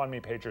 That's a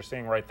GoFundMe page you're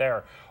seeing right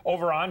there.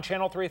 Over on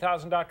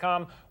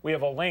channel3000.com, we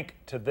have a link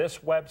to this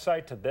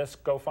website, to this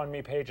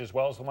GoFundMe page, as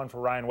well as the one for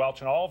Ryan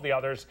Welch and all of the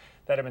others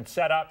that have been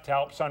set up to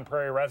help Sun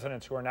Prairie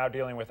residents who are now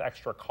dealing with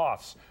extra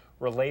costs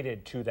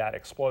related to that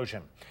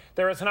explosion.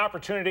 There is an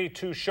opportunity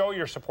to show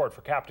your support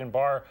for Captain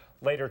Barr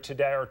later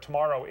today or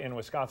tomorrow in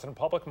Wisconsin.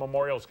 Public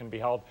memorial is going to be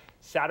held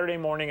Saturday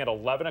morning at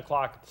 11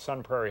 o'clock at the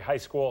Sun Prairie High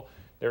School.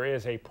 There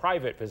is a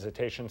private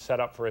visitation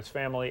set up for his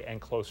family and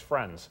close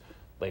friends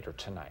later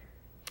tonight.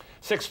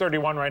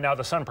 6:31 right now.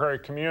 The Sun Prairie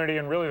community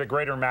and really the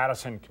greater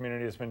Madison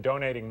community has been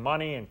donating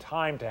money and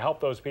time to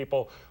help those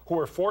people who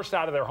were forced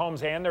out of their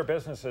homes and their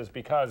businesses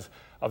because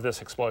of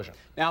this explosion.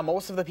 Now,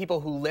 most of the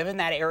people who live in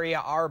that area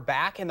are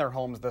back in their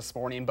homes this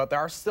morning, but there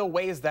are still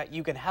ways that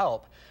you can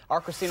help.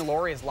 Our Christina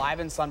Laurie is live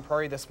in Sun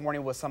Prairie this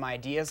morning with some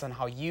ideas on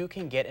how you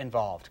can get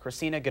involved.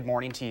 Christina, good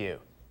morning to you.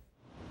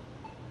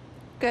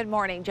 Good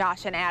morning,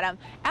 Josh and Adam.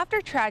 After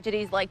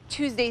tragedies like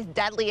Tuesday's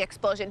deadly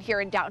explosion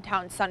here in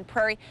downtown Sun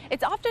Prairie,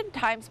 it's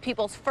oftentimes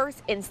people's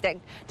first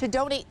instinct to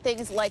donate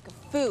things like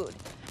food.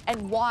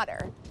 and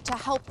water to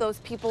help those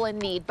people in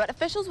need. But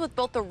officials with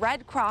both the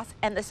Red Cross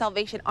and the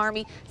Salvation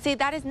Army say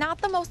that is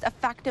not the most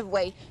effective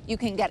way you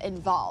can get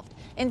involved.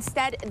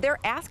 Instead, they're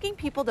asking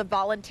people to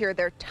volunteer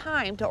their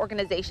time to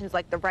organizations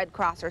like the Red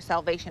Cross or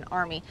Salvation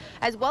Army,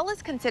 as well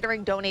as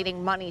considering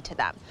donating money to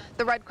them.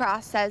 The Red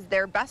Cross says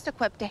they're best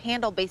equipped to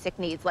handle basic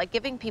needs like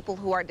giving people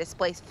who are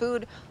displaced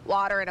food,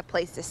 water, and a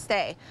place to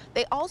stay.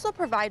 They also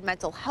provide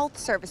mental health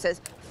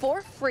services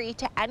for free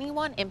to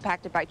anyone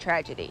impacted by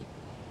tragedy.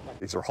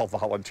 These are all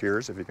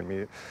volunteers, if you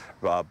can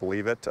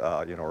believe it.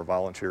 You know, we're a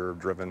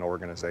volunteer-driven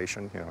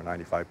organization. You know,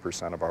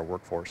 95% of our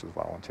workforce is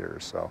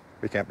volunteers, so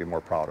we can't be more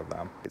proud of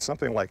them.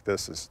 Something like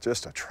this is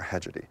just a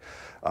tragedy,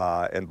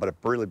 but it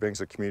really brings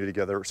the community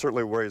together. It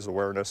certainly raises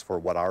awareness for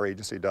what our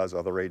agency does,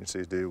 other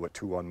agencies do, what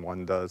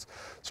 211 does.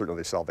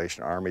 Certainly the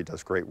Salvation Army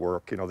does great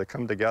work. You know, they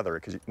come together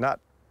because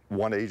not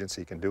one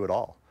agency can do it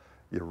all.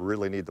 You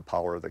really need the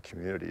power of the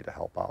community to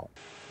help out.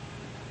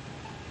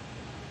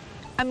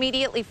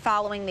 Immediately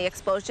following the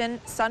explosion,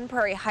 Sun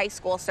Prairie High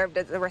School served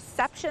as a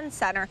reception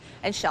center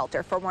and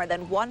shelter for more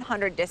than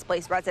 100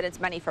 displaced residents,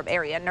 many from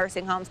area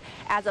nursing homes.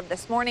 As of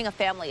this morning, a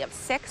family of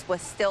 6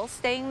 was still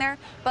staying there,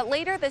 but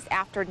later this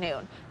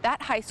afternoon,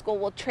 that high school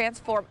will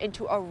transform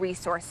into a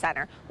resource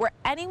center where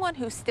anyone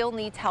who still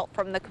needs help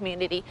from the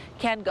community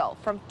can go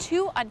from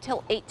 2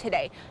 until 8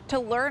 today to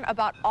learn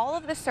about all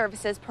of the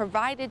services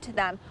provided to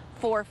them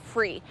for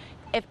free.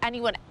 If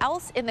anyone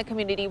else in the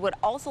community would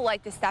also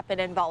like to step in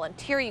and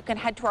volunteer, you can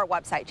head to our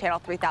website,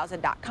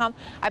 channel3000.com.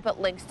 I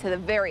put links to the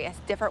various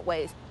different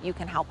ways you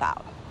can help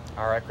out.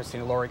 All right,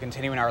 Christina Laurie,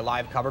 continuing our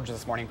live coverage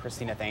this morning.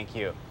 Christina, thank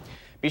you.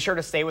 Be sure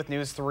to stay with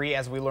News 3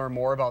 as we learn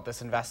more about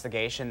this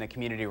investigation, the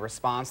community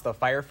response, the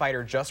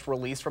firefighter just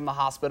released from the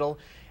hospital,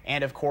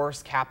 and of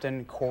course,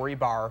 Captain Corey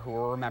Barr, who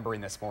we're remembering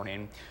this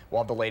morning.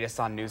 We'll have the latest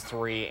on News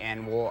 3,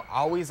 and we're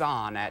always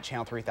on at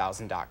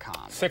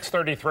channel3000.com.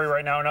 6:33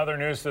 right now. In other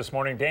news this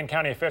morning, Dane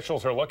County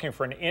officials are looking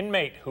for an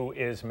inmate who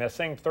is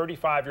missing.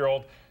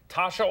 35-year-old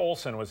Tasha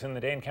Olson was in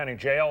the Dane County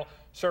Jail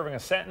serving a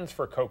sentence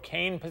for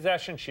cocaine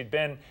possession. She'd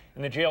been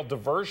in the jail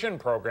diversion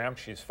program.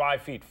 She's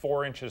 5 feet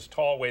 4 inches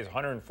tall, weighs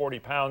 140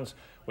 pounds,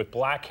 with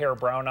black hair,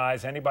 brown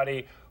eyes.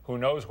 Anybody who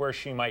knows where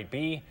she might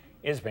be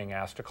is being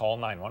asked to call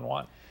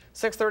 911.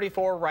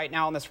 6:34 right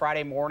now on this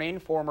Friday morning.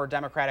 Former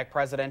Democratic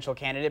presidential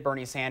candidate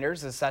Bernie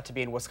Sanders is set to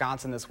be in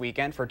Wisconsin this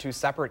weekend for 2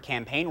 separate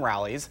campaign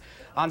rallies.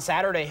 On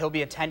Saturday, he'll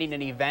be attending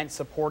an event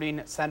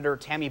supporting Senator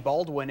Tammy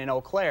Baldwin in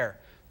Eau Claire.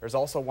 There's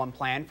also one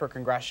planned for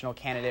congressional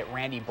candidate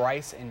Randy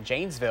Bryce in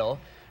Janesville.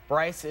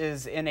 Bryce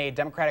is in a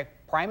Democratic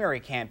primary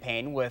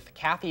campaign with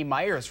Kathy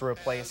Myers to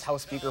replace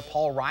House Speaker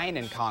Paul Ryan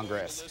in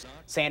Congress.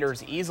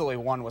 Sanders easily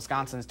won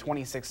Wisconsin's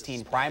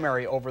 2016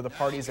 primary over the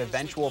party's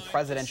eventual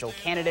presidential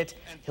candidate,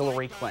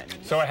 Hillary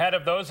Clinton. So ahead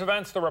of those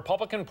events, the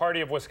Republican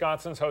Party of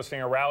Wisconsin is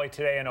hosting a rally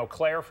today in Eau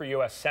Claire for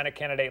U.S. Senate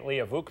candidate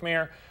Leah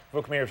Vukmir.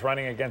 Vukmir is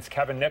running against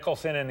Kevin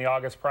Nicholson in the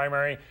August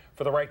primary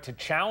for the right to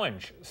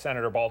challenge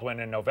Senator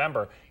Baldwin in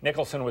November.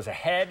 Nicholson was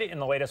ahead in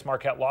the latest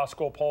Marquette Law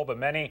School poll, but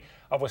many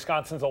of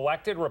Wisconsin's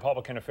elected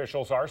Republican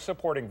officials are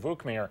supporting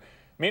Vukmir.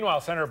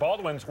 Meanwhile, Senator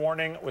Baldwin's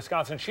warning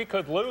Wisconsin she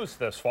could lose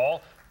this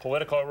fall.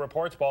 Politico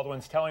reports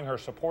Baldwin's telling her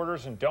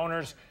supporters and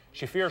donors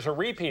she fears a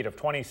repeat of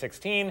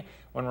 2016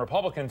 when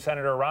Republican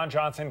Senator Ron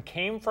Johnson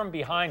came from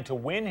behind to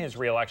win his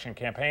re-election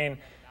campaign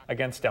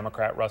against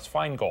Democrat Russ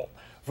Feingold.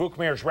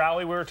 Vukmir's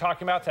rally we were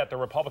talking about is at the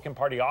Republican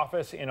Party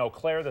office in Eau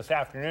Claire this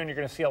afternoon. You're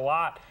going to see a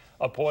lot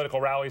of political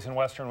rallies in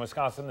western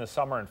Wisconsin this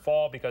summer and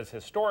fall because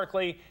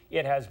historically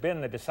it has been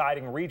the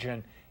deciding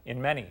region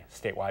in many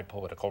statewide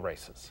political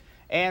races.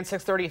 And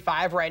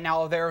 6:35 right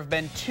now, there have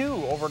been 2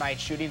 overnight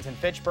shootings in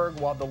Fitchburg.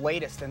 We'll have the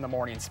latest in the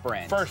morning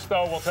sprint. First,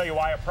 though, we'll tell you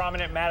why a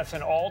prominent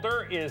Madison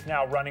alder is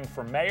now running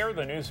for mayor.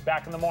 The news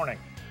back in the morning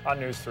on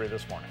News 3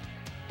 this morning.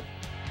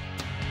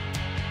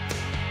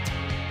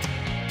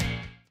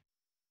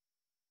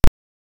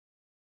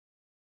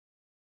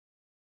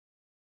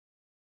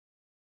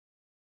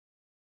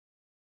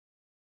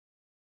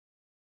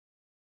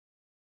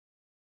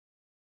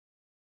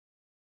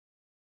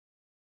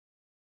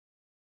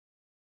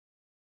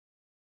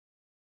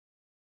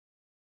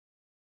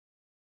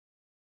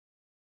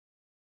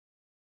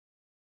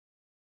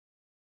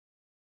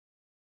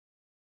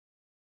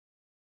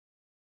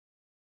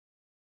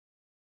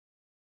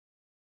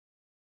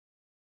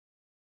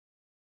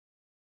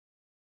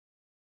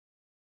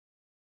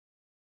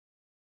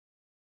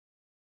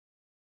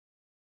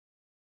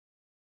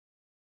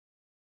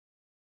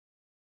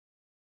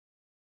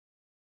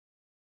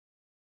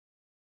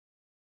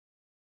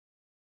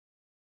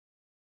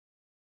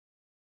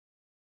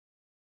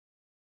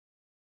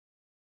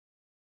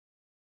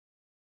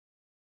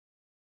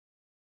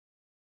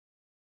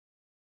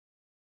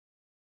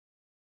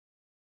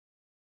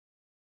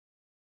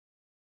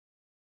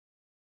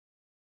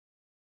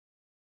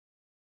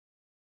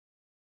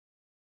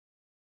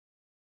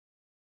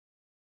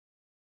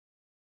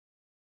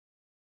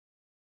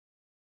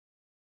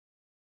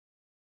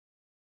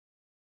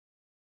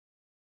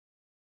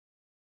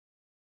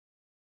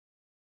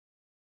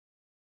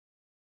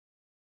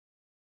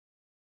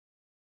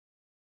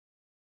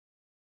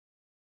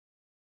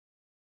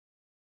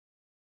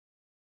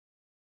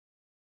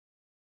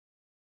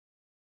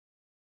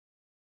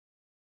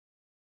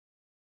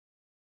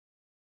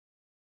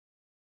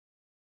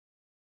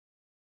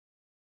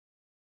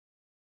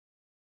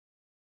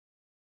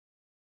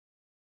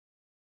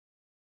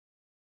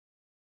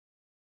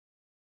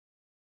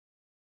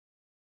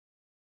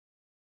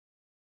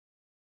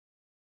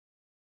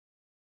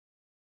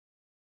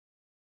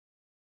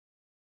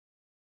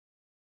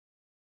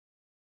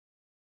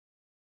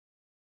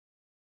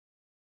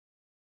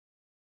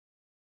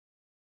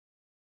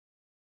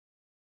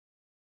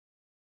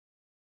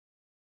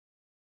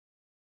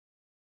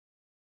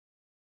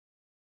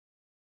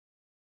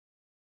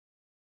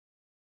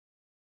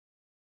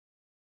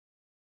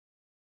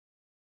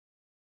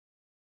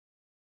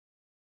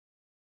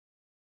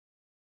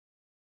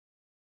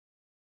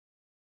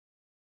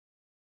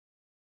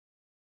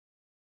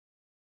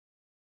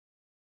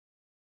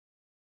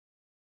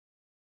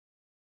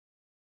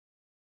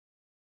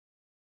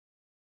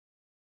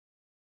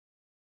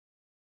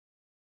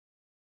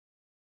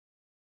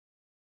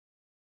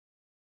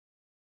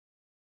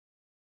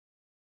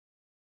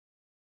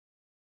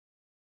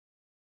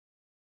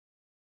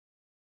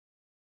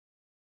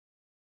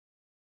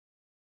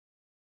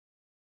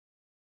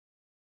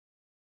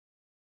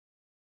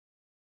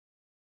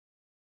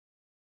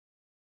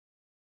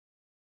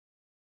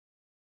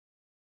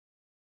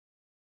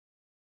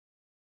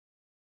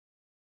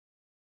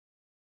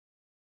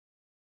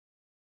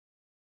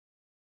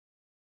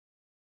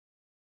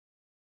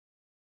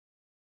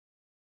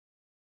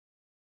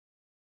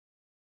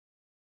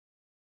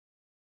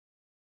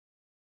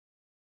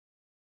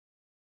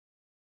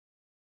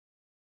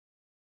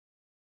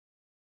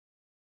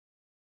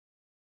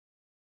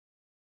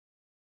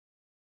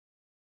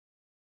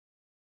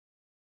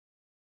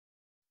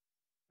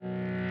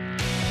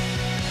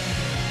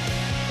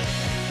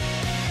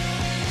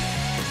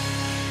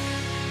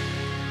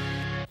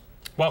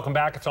 Welcome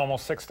back. It's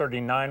almost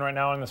 6:39 right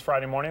now on this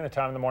Friday morning, the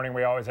time of the morning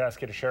we always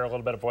ask you to share a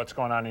little bit of what's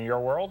going on in your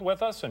world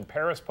with us. And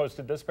Paris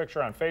posted this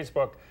picture on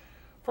Facebook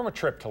from a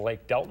trip to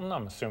Lake Delton,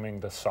 I'm assuming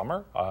this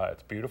summer.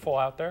 It's beautiful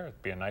out there.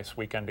 It'd be a nice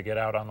weekend to get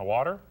out on the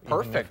water.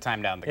 Perfect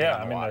time down to get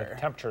on the water. The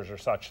temperatures are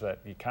such that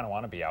you kind of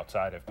want to be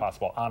outside if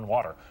possible on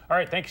water. All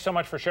right, thank you so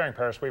much for sharing,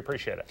 Paris. We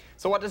appreciate it.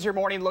 So what does your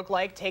morning look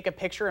like? Take a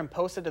picture and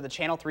post it to the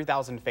Channel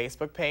 3000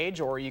 Facebook page,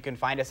 or you can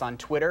find us on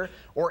Twitter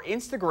or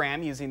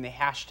Instagram using the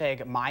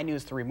hashtag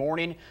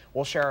MyNews3Morning.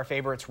 We'll share our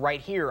favorites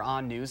right here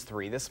on News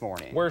 3 This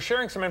Morning. We're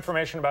sharing some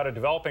information about a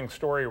developing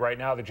story right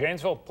now. The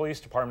Janesville Police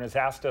Department has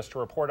asked us to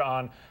report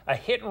on a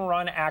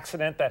hit-and-run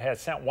accident that has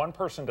sent one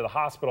person to the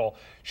hospital.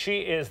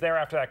 She is there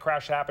after that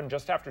crash happened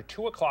just after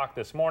 2 o'clock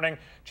this morning.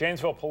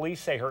 Janesville police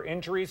say her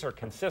injuries are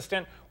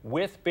consistent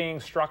with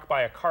being struck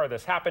by a car.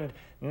 This happened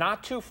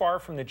not too far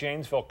from the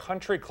Janesville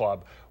Country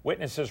Club.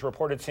 Witnesses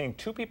reported seeing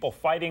two people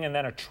fighting, and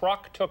then a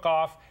truck took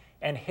off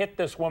and hit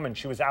this woman.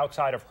 She was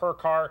outside of her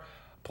car.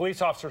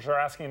 Police officers are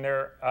asking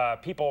their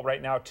people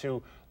right now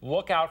to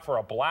look out for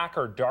a black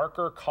or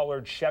darker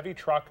colored Chevy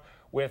truck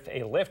with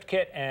a lift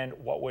kit and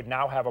what would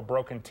now have a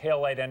broken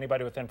taillight.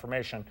 Anybody with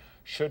information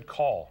should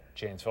call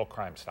Janesville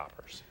Crime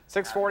Stoppers.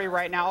 6:40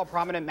 right now. A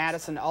prominent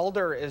Madison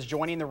elder is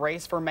joining the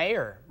race for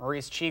mayor.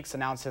 Maurice Cheeks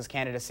announced his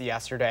candidacy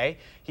yesterday.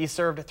 He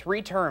served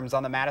 3 terms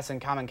on the Madison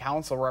Common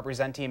Council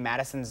representing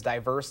Madison's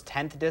diverse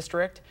 10th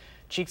district.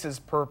 Cheeks'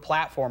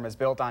 platform is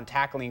built on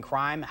tackling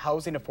crime,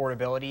 housing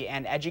affordability,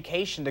 and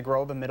education to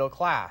grow the middle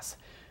class.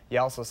 He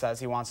also says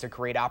he wants to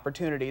create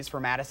opportunities for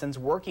Madison's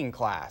working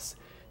class.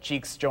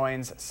 Cheeks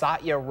joins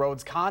Satya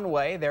Rhodes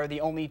Conway. They're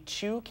the only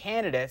 2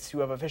 candidates who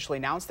have officially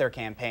announced their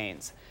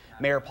campaigns.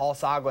 Mayor Paul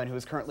Soglin, who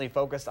is currently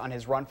focused on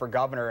his run for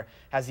governor,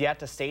 has yet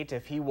to state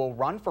if he will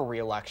run for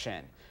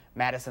re-election.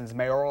 Madison's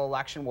mayoral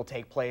election will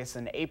take place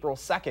in April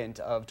 2nd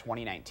of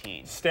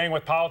 2019. Staying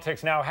with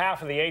politics now,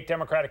 half of the 8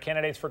 Democratic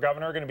candidates for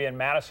governor are going to be in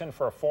Madison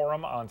for a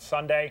forum on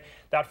Sunday.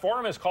 That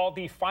forum is called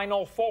the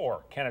Final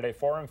Four. Candidate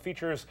Forum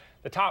features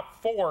the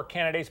top 4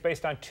 candidates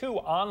based on 2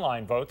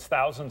 online votes.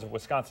 Thousands of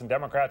Wisconsin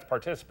Democrats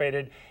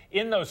participated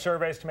in those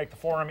surveys to make the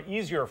forum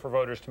easier for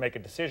voters to make a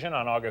decision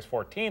on August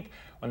 14th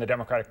when the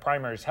Democratic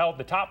primary is held.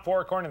 The top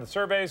 4, according to the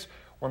surveys,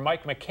 were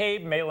Mike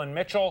McCabe, Malin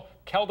Mitchell,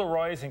 Kelda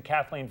Roys, and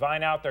Kathleen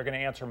Vineout. They're going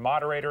to answer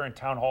moderator and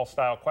town hall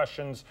style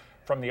questions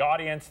from the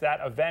audience. That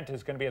event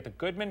is going to be at the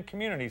Goodman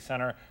Community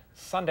Center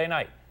Sunday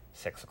night,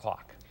 6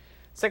 o'clock.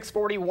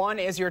 6:41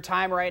 is your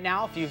time right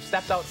now. If you've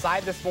stepped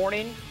outside this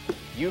morning,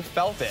 you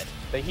felt it.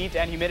 The heat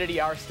and humidity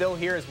are still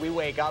here as we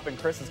wake up, and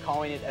Chris is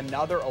calling it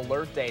another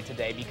alert day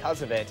today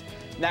because of it.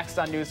 Next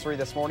on News 3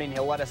 This Morning,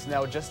 he'll let us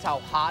know just how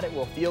hot it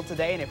will feel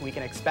today and if we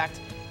can expect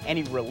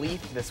any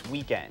relief this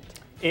weekend.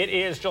 It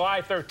is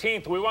July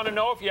 13th. We want to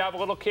know if you have a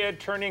little kid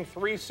turning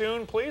 3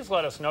 soon. Please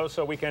let us know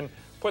so we can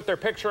put their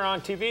picture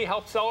on TV,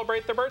 help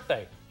celebrate their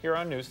birthday here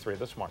on News 3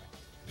 This Morning.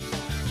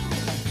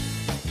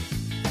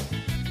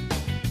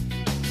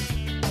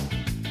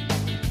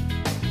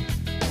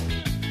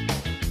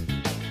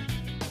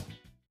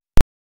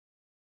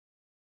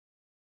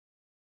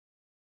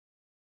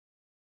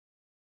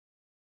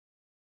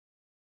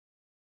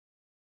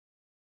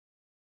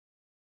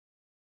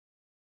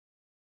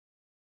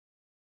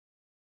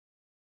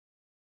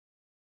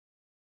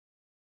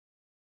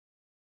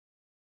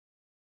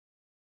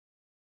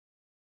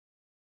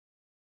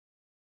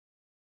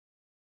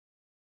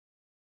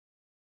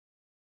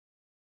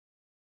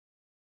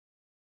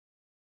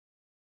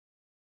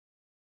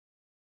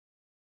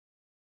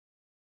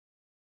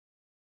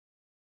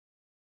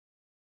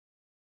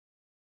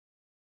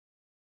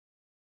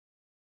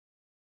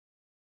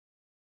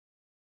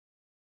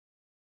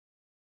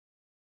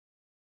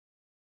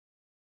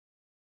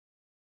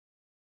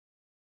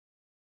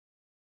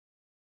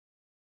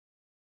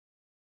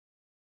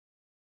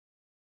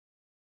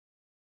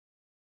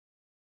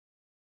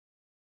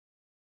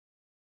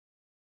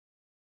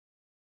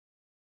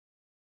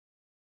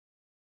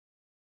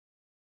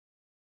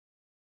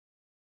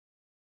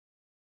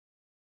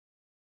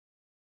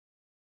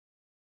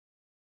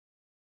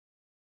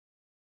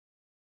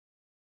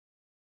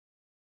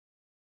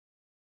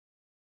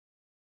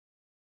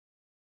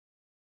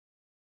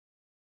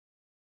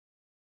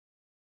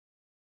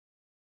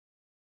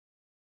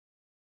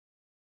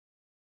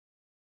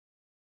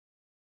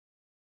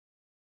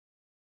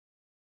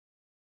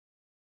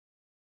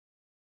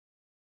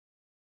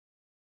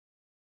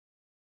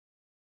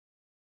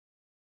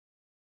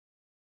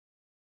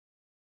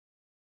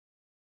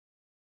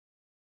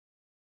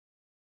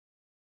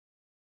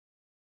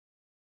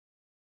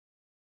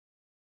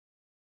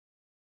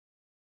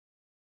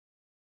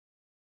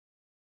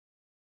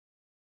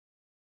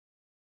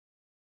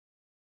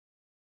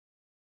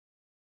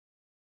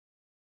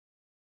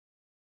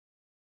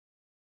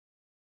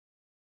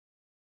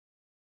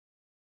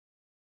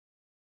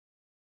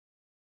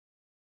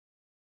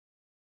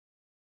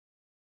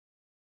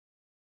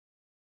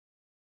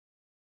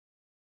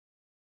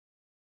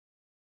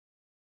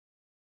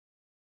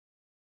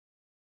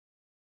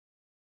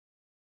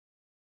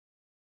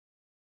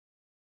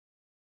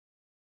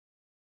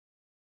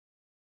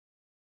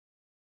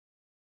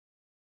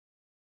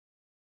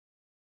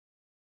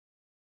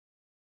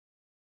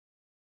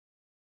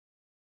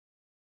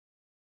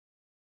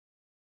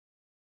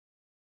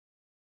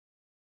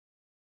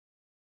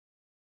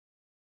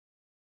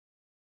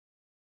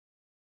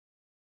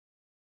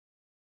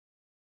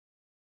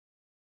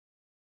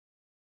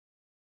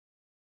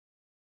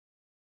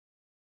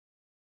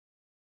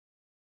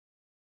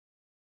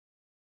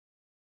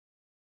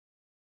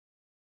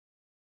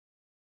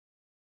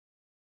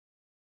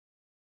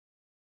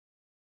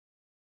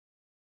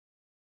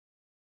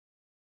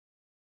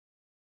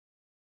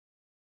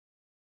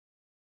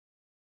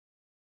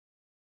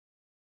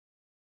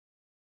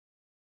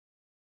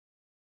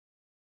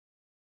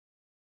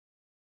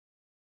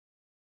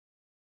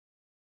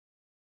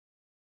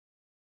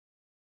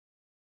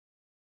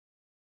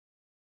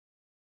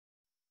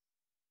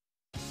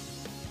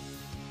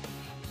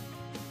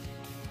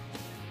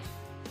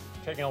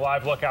 Taking a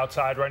live look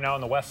outside right now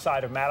on the west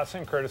side of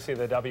Madison, courtesy of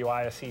the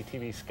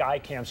WISC-TV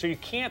Skycam. So you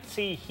can't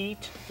see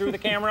heat through the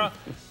camera,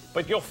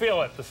 but you'll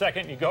feel it the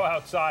second you go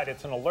outside.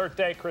 It's an alert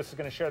day. Chris is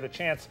going to share the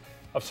chance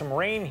of some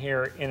rain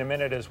here in a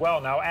minute as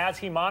well. Now, as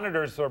he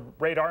monitors the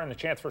radar and the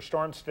chance for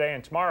storms today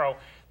and tomorrow,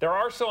 there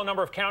are still a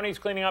number of counties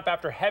cleaning up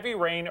after heavy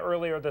rain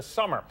earlier this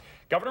summer.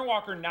 Governor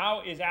Walker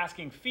now is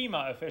asking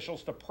FEMA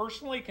officials to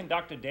personally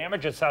conduct a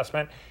damage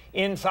assessment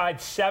inside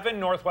 7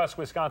 northwest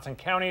Wisconsin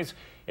counties.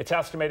 It's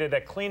estimated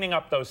that cleaning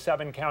up those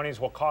 7 counties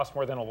will cost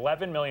more than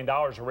 $11 million.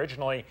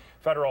 Originally,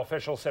 federal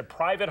officials said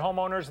private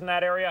homeowners in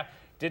that area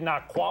did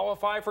not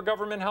qualify for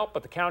government help,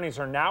 but the counties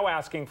are now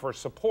asking for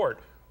support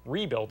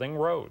rebuilding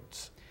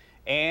roads.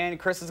 And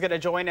Chris is going to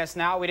join us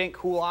now. We didn't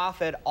cool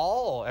off at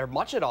all, or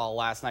much at all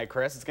last night,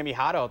 Chris. It's going to be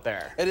hot out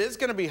there. It is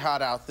going to be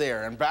hot out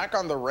there. And back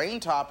on the rain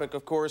topic,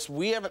 of course,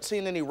 we haven't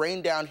seen any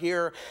rain down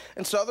here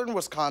in southern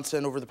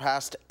Wisconsin over the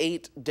past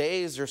 8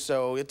 days or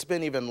so. It's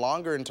been even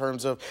longer in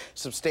terms of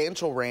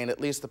substantial rain, at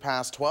least the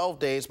past 12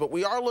 days. But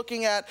we are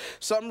looking at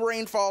some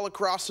rainfall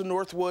across the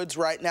Northwoods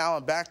right now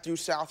and back through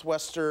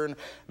southwestern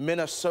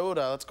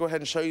Minnesota. Let's go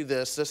ahead and show you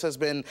this. This has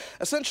been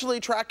essentially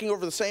tracking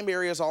over the same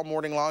areas all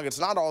morning long. It's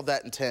not all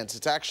that intense.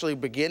 It's actually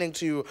beginning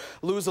to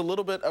lose a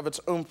little bit of its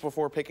oomph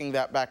before picking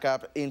that back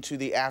up into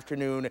the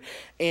afternoon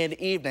and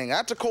evening.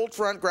 That's a cold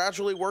front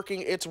gradually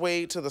working its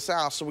way to the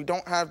south, so we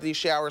don't have these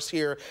showers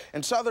here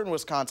in southern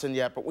Wisconsin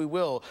yet, but we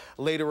will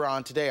later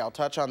on today. I'll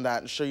touch on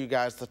that and show you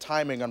guys the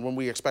timing on when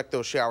we expect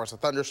those showers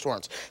and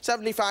thunderstorms.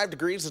 75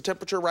 degrees the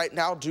temperature right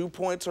now. Dew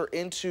points are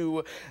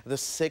into the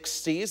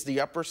 60s, the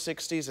upper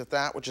 60s at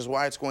that, which is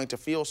why it's going to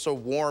feel so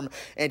warm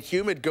and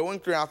humid going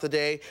throughout the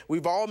day.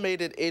 We've all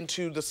made it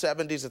into the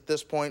 70s at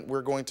this point.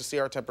 We're going to see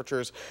our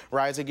temperatures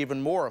rising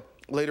even more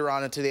later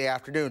on into the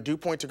afternoon. Dew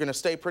points are going to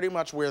stay pretty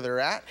much where they're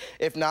at,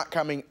 if not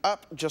coming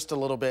up just a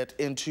little bit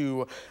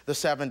into the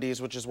 70s,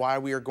 which is why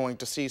we are going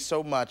to see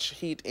so much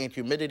heat and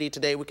humidity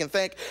today. We can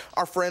thank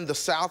our friend the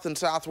south and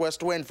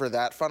southwest wind for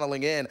that,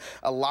 funneling in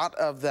a lot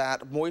of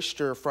that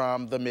moisture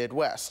from the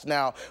Midwest.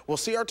 Now, we'll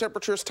see our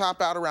temperatures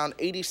top out around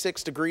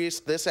 86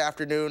 degrees this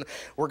afternoon.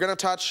 We're going to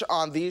touch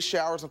on these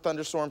showers and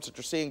thunderstorms that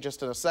you're seeing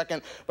just in a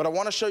second, but I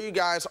want to show you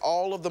guys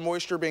all of the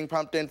moisture being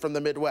pumped in from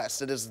the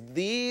Midwest. It is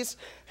these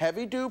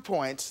heavy dew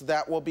points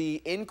that will be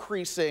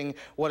increasing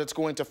what it's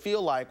going to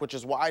feel like, which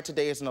is why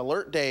today is an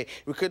alert day.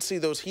 We could see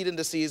those heat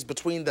indices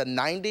between the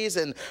 90s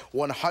and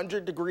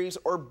 100 degrees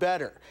or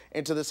better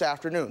into this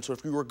afternoon. So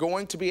if you were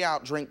going to be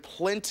out, drink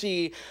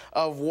plenty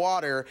of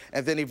water,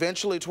 and then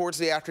eventually towards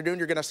the afternoon,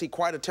 you're going to see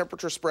quite a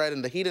temperature spread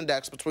in the heat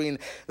index between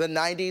the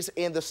 90s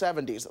and the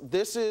 70s.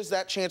 This is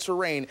that chance for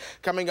rain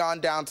coming on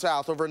down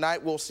south.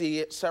 Overnight, we'll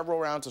see several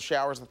rounds of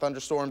showers and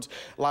thunderstorms,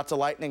 lots of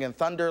lightning and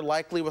thunder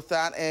likely with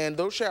that, and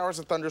those showers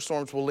and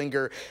thunderstorms will linger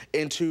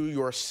into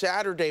your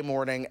Saturday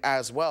morning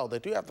as well. They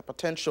do have the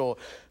potential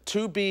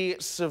to be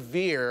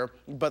severe,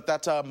 but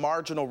that's a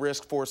marginal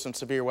risk for some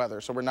severe weather.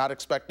 So we're not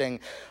expecting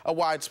a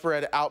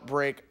widespread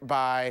outbreak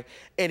by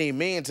any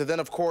means. And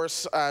then, of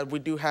course, we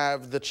do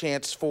have the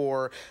chance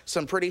for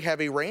some pretty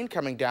heavy rain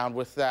coming down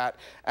with that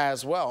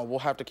as well. We'll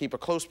have to keep a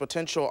close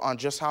potential on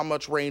just how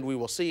much rain we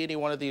will see. Any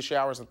one of these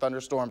showers and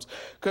thunderstorms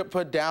could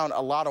put down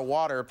a lot of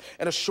water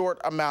in a short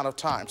amount of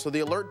time. So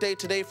the alert day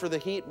today for the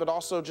heat, but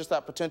also just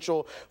that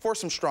potential for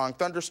some strong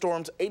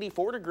thunderstorms.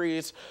 84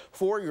 degrees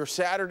for your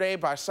Saturday.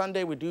 By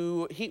Sunday, we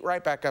do heat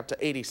right back up to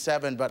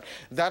 87, but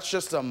that's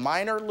just a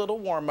minor little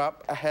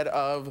warm-up ahead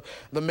of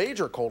the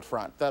major cold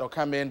front that'll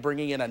come in,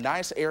 bringing in a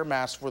nice air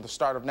mass for the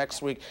start of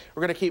next week.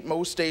 We're going to keep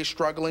most days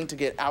struggling to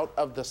get out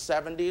of the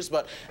 70s,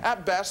 but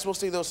at best, we'll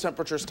see those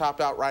temperatures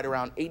top out right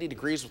around 80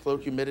 degrees with low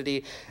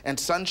humidity and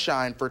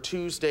sunshine for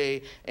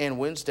Tuesday and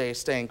Wednesday,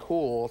 staying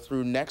cool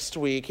through next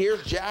week.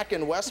 Here's Jack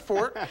in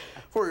Westport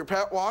for your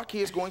pet walk.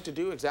 He is going to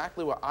do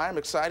exactly what I'm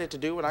excited to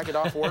do when I get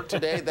off work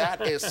today.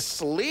 That is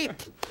sleep.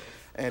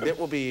 And it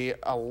will be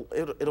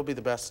it'll be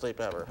the best sleep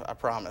ever, I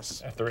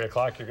promise. At 3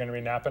 o'clock, you're going to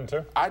be napping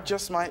too? I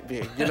just might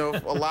be. You know,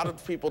 a lot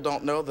of people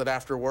don't know that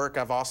after work,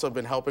 I've also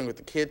been helping with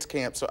the kids'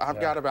 camp. So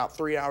I've got about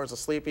 3 hours of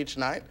sleep each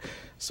night.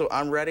 So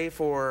I'm ready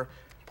for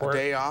a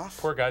day off.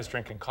 Poor guy's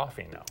drinking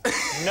coffee now.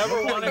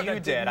 Never wanted you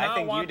did. I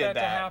think you did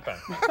that. To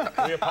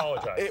happen. We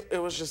apologize.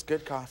 It was just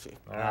good coffee.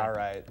 All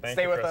right.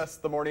 Stay with us.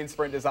 The Morning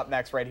Sprint is up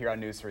next right here on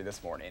News 3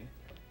 this morning.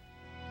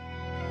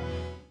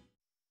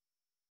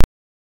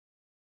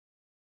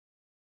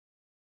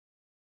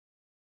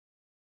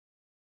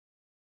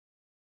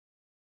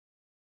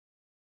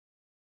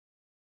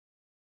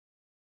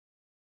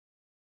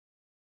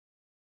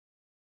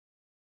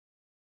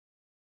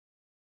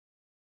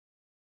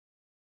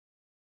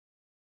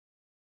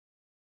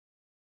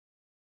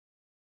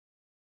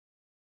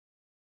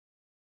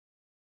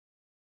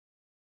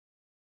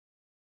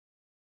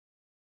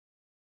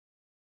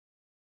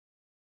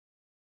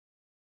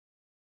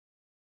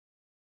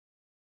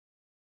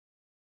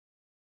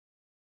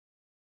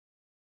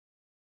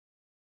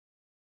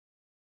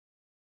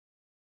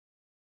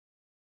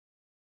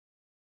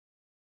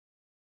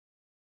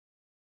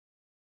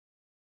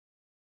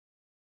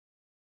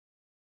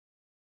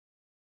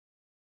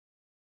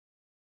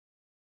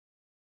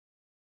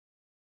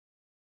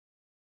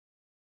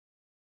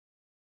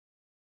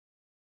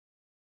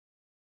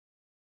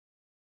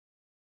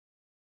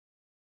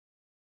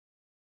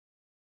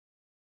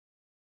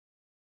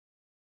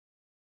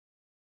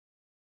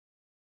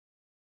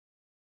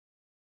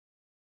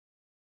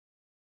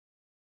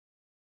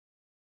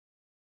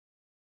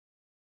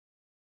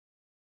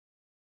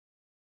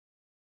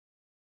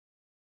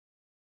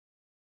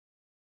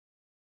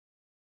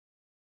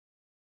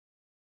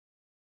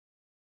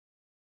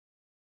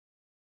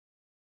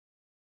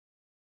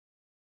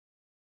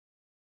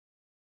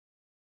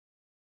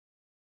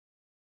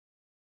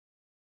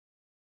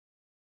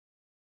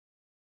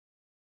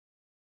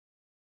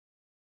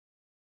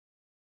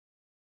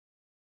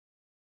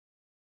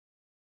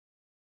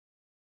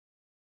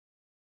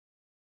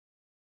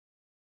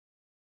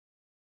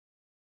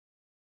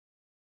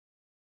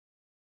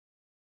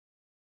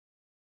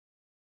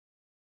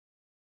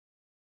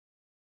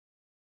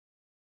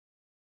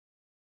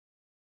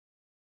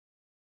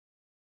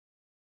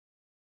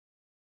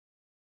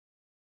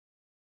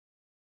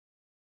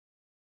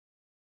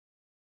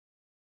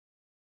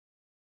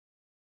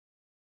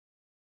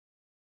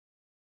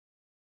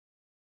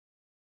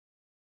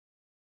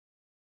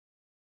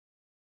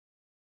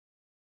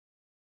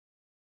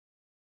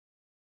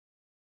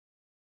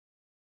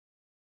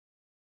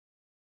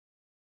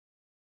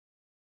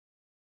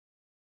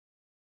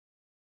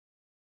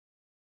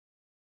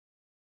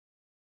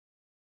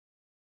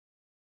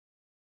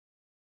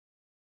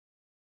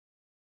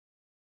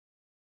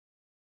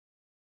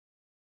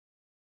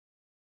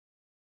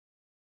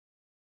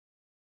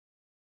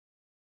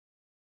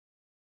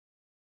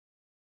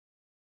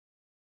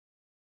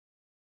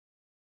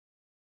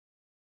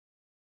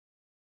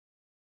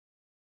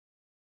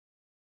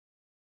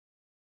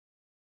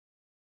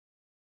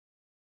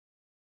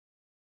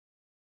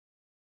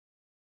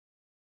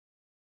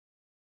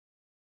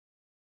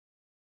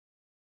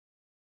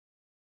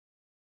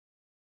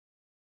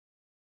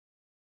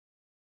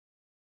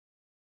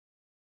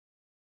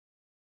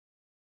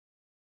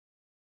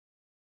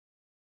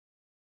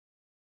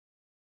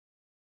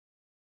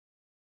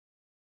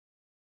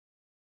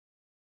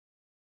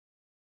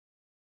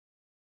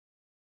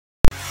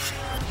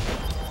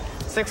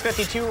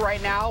 6:52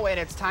 right now, and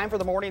it's time for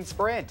the morning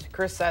sprint.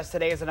 Chris says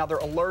today is another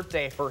alert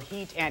day for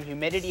heat and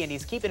humidity, and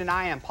he's keeping an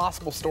eye on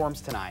possible storms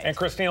tonight. And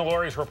Christina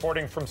Laurie's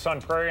reporting from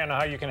Sun Prairie on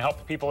how you can help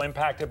the people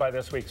impacted by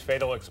this week's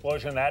fatal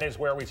explosion. That is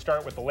where we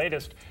start with the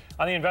latest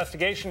on the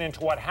investigation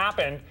into what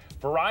happened.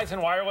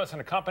 Verizon Wireless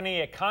and a company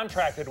it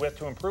contracted with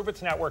to improve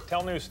its network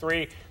tell News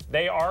 3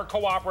 they are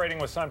cooperating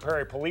with Sun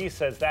Prairie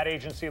Police as that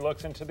agency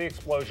looks into the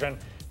explosion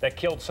that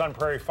killed Sun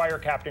Prairie Fire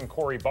Captain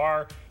Corey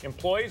Barr.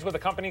 Employees with a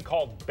company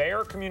called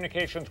Bear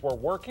Communications were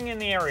working in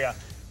the area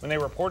when they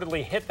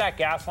reportedly hit that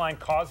gas line,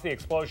 caused the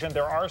explosion.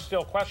 There are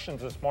still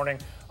questions this morning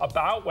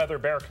about whether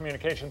Bear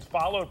Communications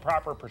followed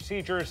proper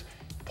procedures,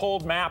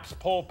 pulled maps,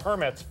 pulled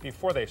permits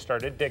before they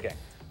started digging.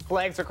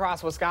 Flags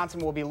across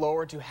Wisconsin will be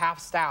lowered to half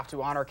staff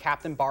to honor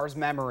Captain Barr's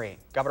memory.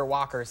 Governor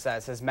Walker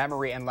says his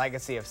memory and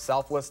legacy of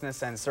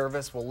selflessness and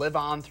service will live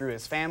on through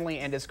his family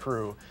and his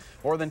crew.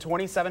 More than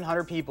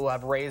 2,700 people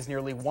have raised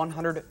nearly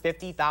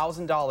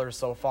 $150,000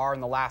 so far in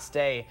the last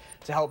day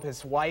to help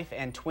his wife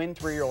and twin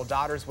 3-year-old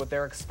daughters with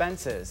their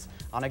expenses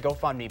on a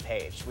GoFundMe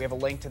page. We have a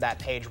link to that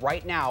page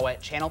right now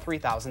at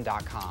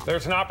channel3000.com.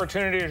 There's an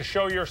opportunity to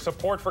show your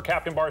support for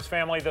Captain Barr's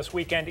family this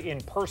weekend in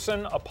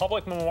person. A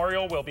public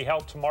memorial will be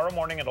held tomorrow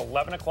morning at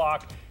 11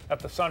 o'clock at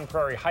the Sun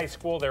Prairie High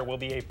School. There will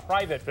be a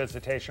private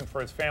visitation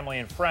for his family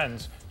and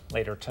friends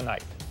later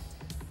tonight.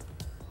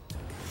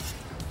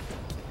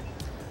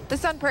 The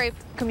Sun Prairie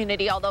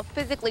community, although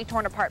physically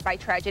torn apart by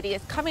tragedy,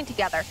 is coming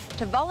together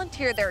to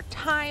volunteer their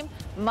time,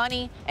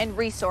 money, and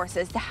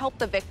resources to help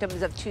the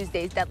victims of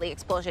Tuesday's deadly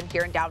explosion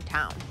here in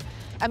downtown.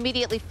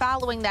 Immediately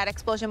following that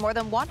explosion, more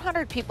than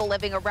 100 people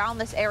living around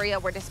this area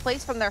were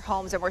displaced from their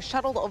homes and were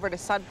shuttled over to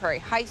Sun Prairie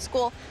High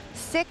School.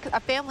 A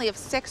family of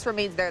 6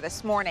 remains there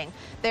this morning.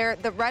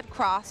 The Red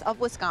Cross of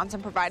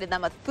Wisconsin provided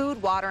them with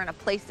food, water, and a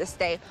place to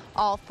stay,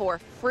 all for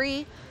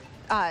free.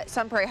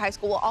 Sun Prairie High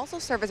School will also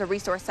serve as a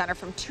resource center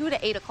from 2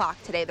 to 8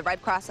 o'clock today. The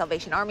Red Cross,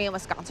 Salvation Army, and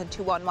Wisconsin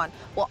 211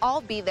 will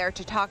all be there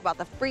to talk about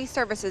the free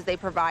services they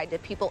provide to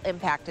people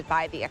impacted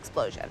by the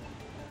explosion.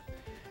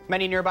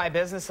 Many nearby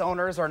business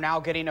owners are now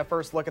getting a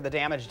first look at the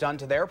damage done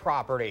to their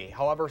property.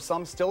 However,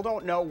 some still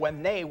don't know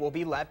when they will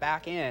be let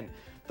back in.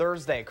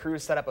 Thursday,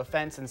 crews set up a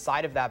fence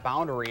inside of that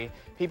boundary.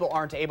 People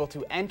aren't able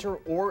to enter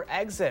or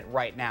exit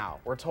right now.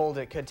 We're told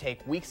it could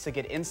take weeks to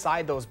get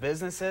inside those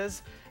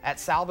businesses. At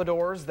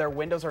Salvador's, their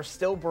windows are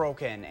still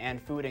broken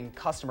and food and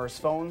customers'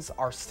 phones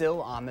are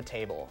still on the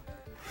table.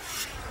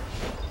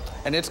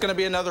 And it's going to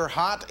be another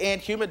hot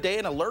and humid day,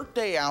 an alert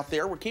day out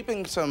there. We're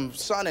keeping some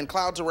sun and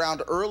clouds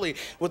around early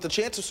with the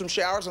chance of some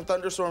showers and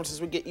thunderstorms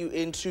as we get you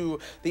into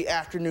the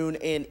afternoon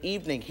and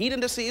evening. Heat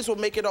indices will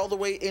make it all the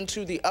way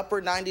into the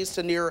upper 90s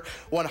to near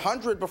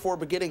 100 before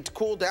beginning to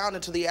cool down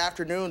into the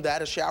afternoon.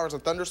 That is showers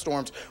and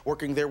thunderstorms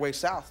working their way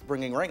south,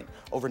 bringing rain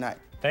overnight.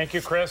 Thank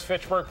you, Chris.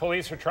 Fitchburg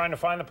police are trying to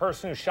find the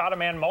person who shot a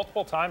man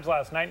multiple times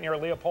last night near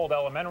Leopold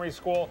Elementary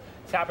School.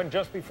 This happened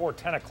just before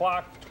 10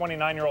 o'clock. The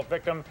 29-year-old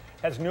victim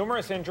has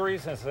numerous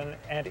injuries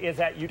and is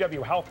at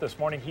UW Health this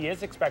morning. He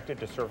is expected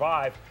to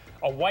survive.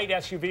 A white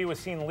SUV was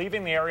seen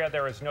leaving the area.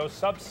 There is no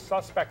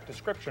suspect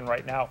description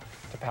right now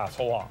to pass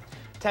along.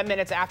 10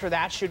 minutes after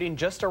that shooting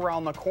just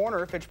around the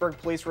corner, Fitchburg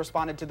police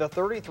responded to the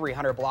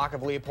 3300 block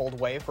of Leopold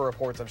Way for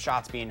reports of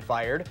shots being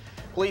fired.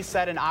 Police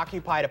said an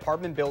occupied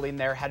apartment building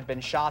there had been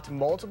shot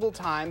multiple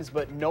times,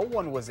 but no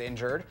one was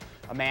injured.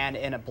 A man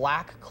in a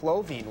black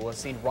clothing was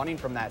seen running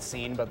from that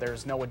scene, but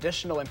there's no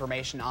additional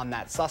information on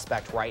that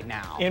suspect right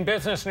now. In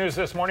business news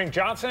this morning,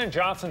 Johnson &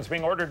 Johnson's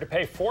being ordered to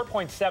pay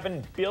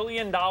 $4.7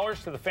 billion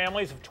to the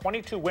families of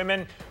 22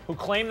 women who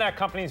claim that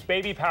company's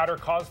baby powder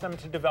caused them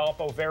to develop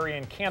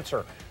ovarian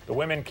cancer. The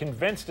women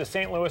convinced a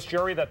St. Louis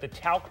jury that the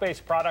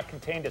talc-based product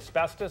contained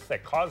asbestos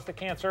that caused the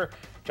cancer.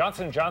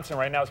 Johnson & Johnson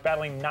right now is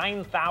battling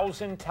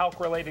 9,000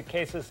 talc-related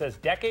cases as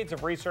decades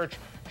of research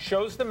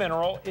shows the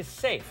mineral is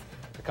safe.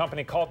 The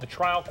company called the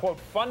trial, quote,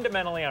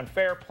 fundamentally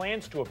unfair,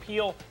 plans to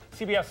appeal.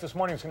 CBS This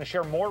Morning is going to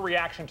share more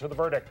reaction to the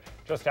verdict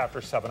just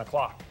after 7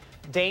 o'clock.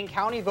 Dane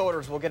County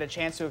voters will get a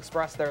chance to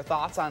express their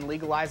thoughts on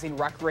legalizing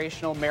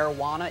recreational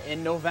marijuana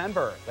in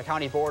November. The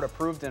county board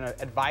approved an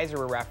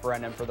advisory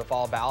referendum for the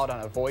fall ballot on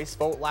a voice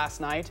vote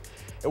last night.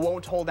 It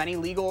won't hold any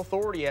legal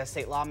authority as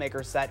state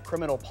lawmakers set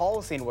criminal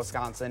policy in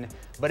Wisconsin,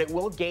 but it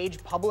will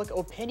gauge public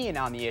opinion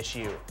on the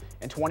issue.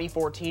 In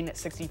 2014,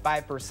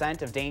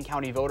 65% of Dane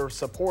County voters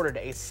supported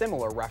a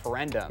similar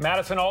referendum.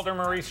 Madison Alder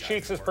Maurice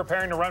Cheeks is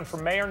preparing to run for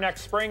mayor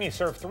next spring. He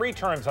served 3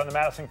 terms on the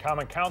Madison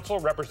Common Council,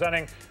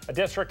 representing a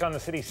district on the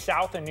city's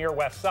south and near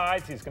west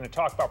sides. He's going to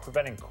talk about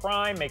preventing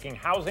crime, making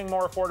housing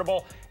more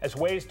affordable, as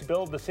ways to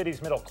build the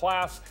city's middle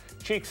class.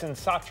 Cheeks and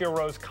Satya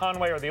Rose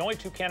Conway are the only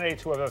 2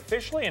 candidates who have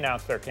officially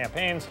announced their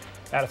campaigns.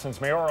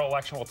 Madison's mayoral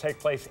election will take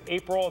place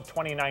April of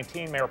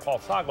 2019. Mayor Paul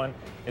Soglin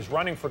is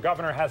running for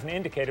governor, hasn't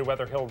indicated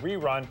whether he'll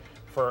rerun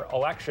for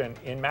election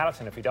in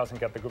Madison if he doesn't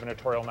get the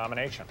gubernatorial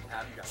nomination.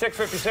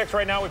 6:56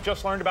 right now. We've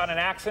just learned about an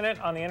accident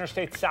on the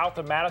interstate south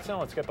of Madison.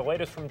 Let's get the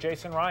latest from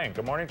Jason Ryan.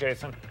 Good morning,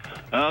 Jason.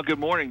 Good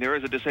morning. There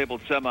is a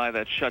disabled semi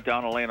that shut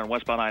down a lane on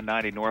westbound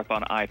I-90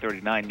 northbound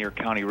I-39 near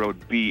County Road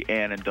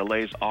BN, and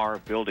delays are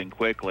building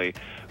quickly.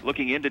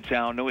 Looking into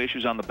town, no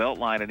issues on the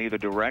Beltline in either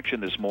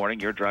direction this morning.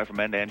 Your drive from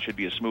end to end should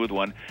be a smooth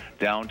one.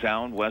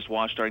 Downtown, West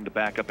Wash starting to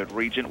back up at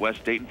Regent,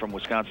 West Dayton from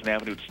Wisconsin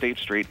Avenue to State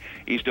Street,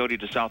 East Odie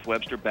to South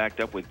Webster backed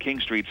up with King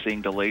Street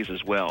seeing delays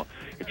as well.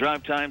 Your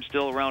drive time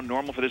still around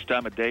normal for this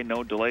time of day.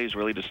 No delays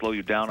really to slow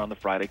you down on the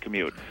Friday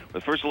commute.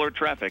 With First Alert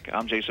Traffic,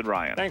 I'm Jason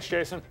Ryan. Thanks,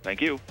 Jason.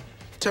 Thank you.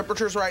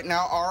 Temperatures right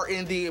now are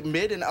in the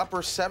mid and upper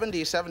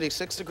 70s,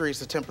 76 degrees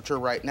the temperature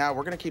right now.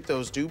 We're going to keep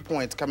those dew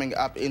points coming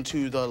up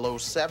into the low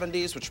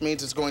 70s, which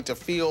means it's going to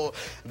feel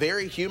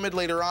very humid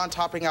later on,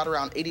 topping out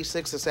around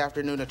 86 this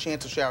afternoon. A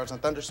chance of showers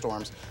and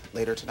thunderstorms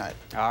later tonight.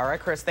 All right,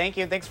 Chris, thank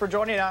you. Thanks for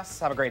joining us.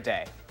 Have a great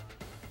day.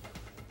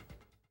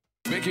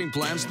 Making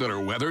plans that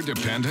are weather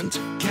dependent?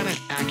 Get an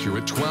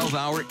accurate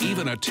 12-hour,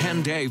 even a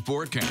 10-day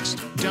forecast.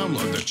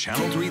 Download the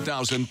Channel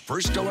 3000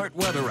 First Alert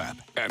Weather app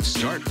and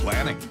start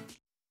planning.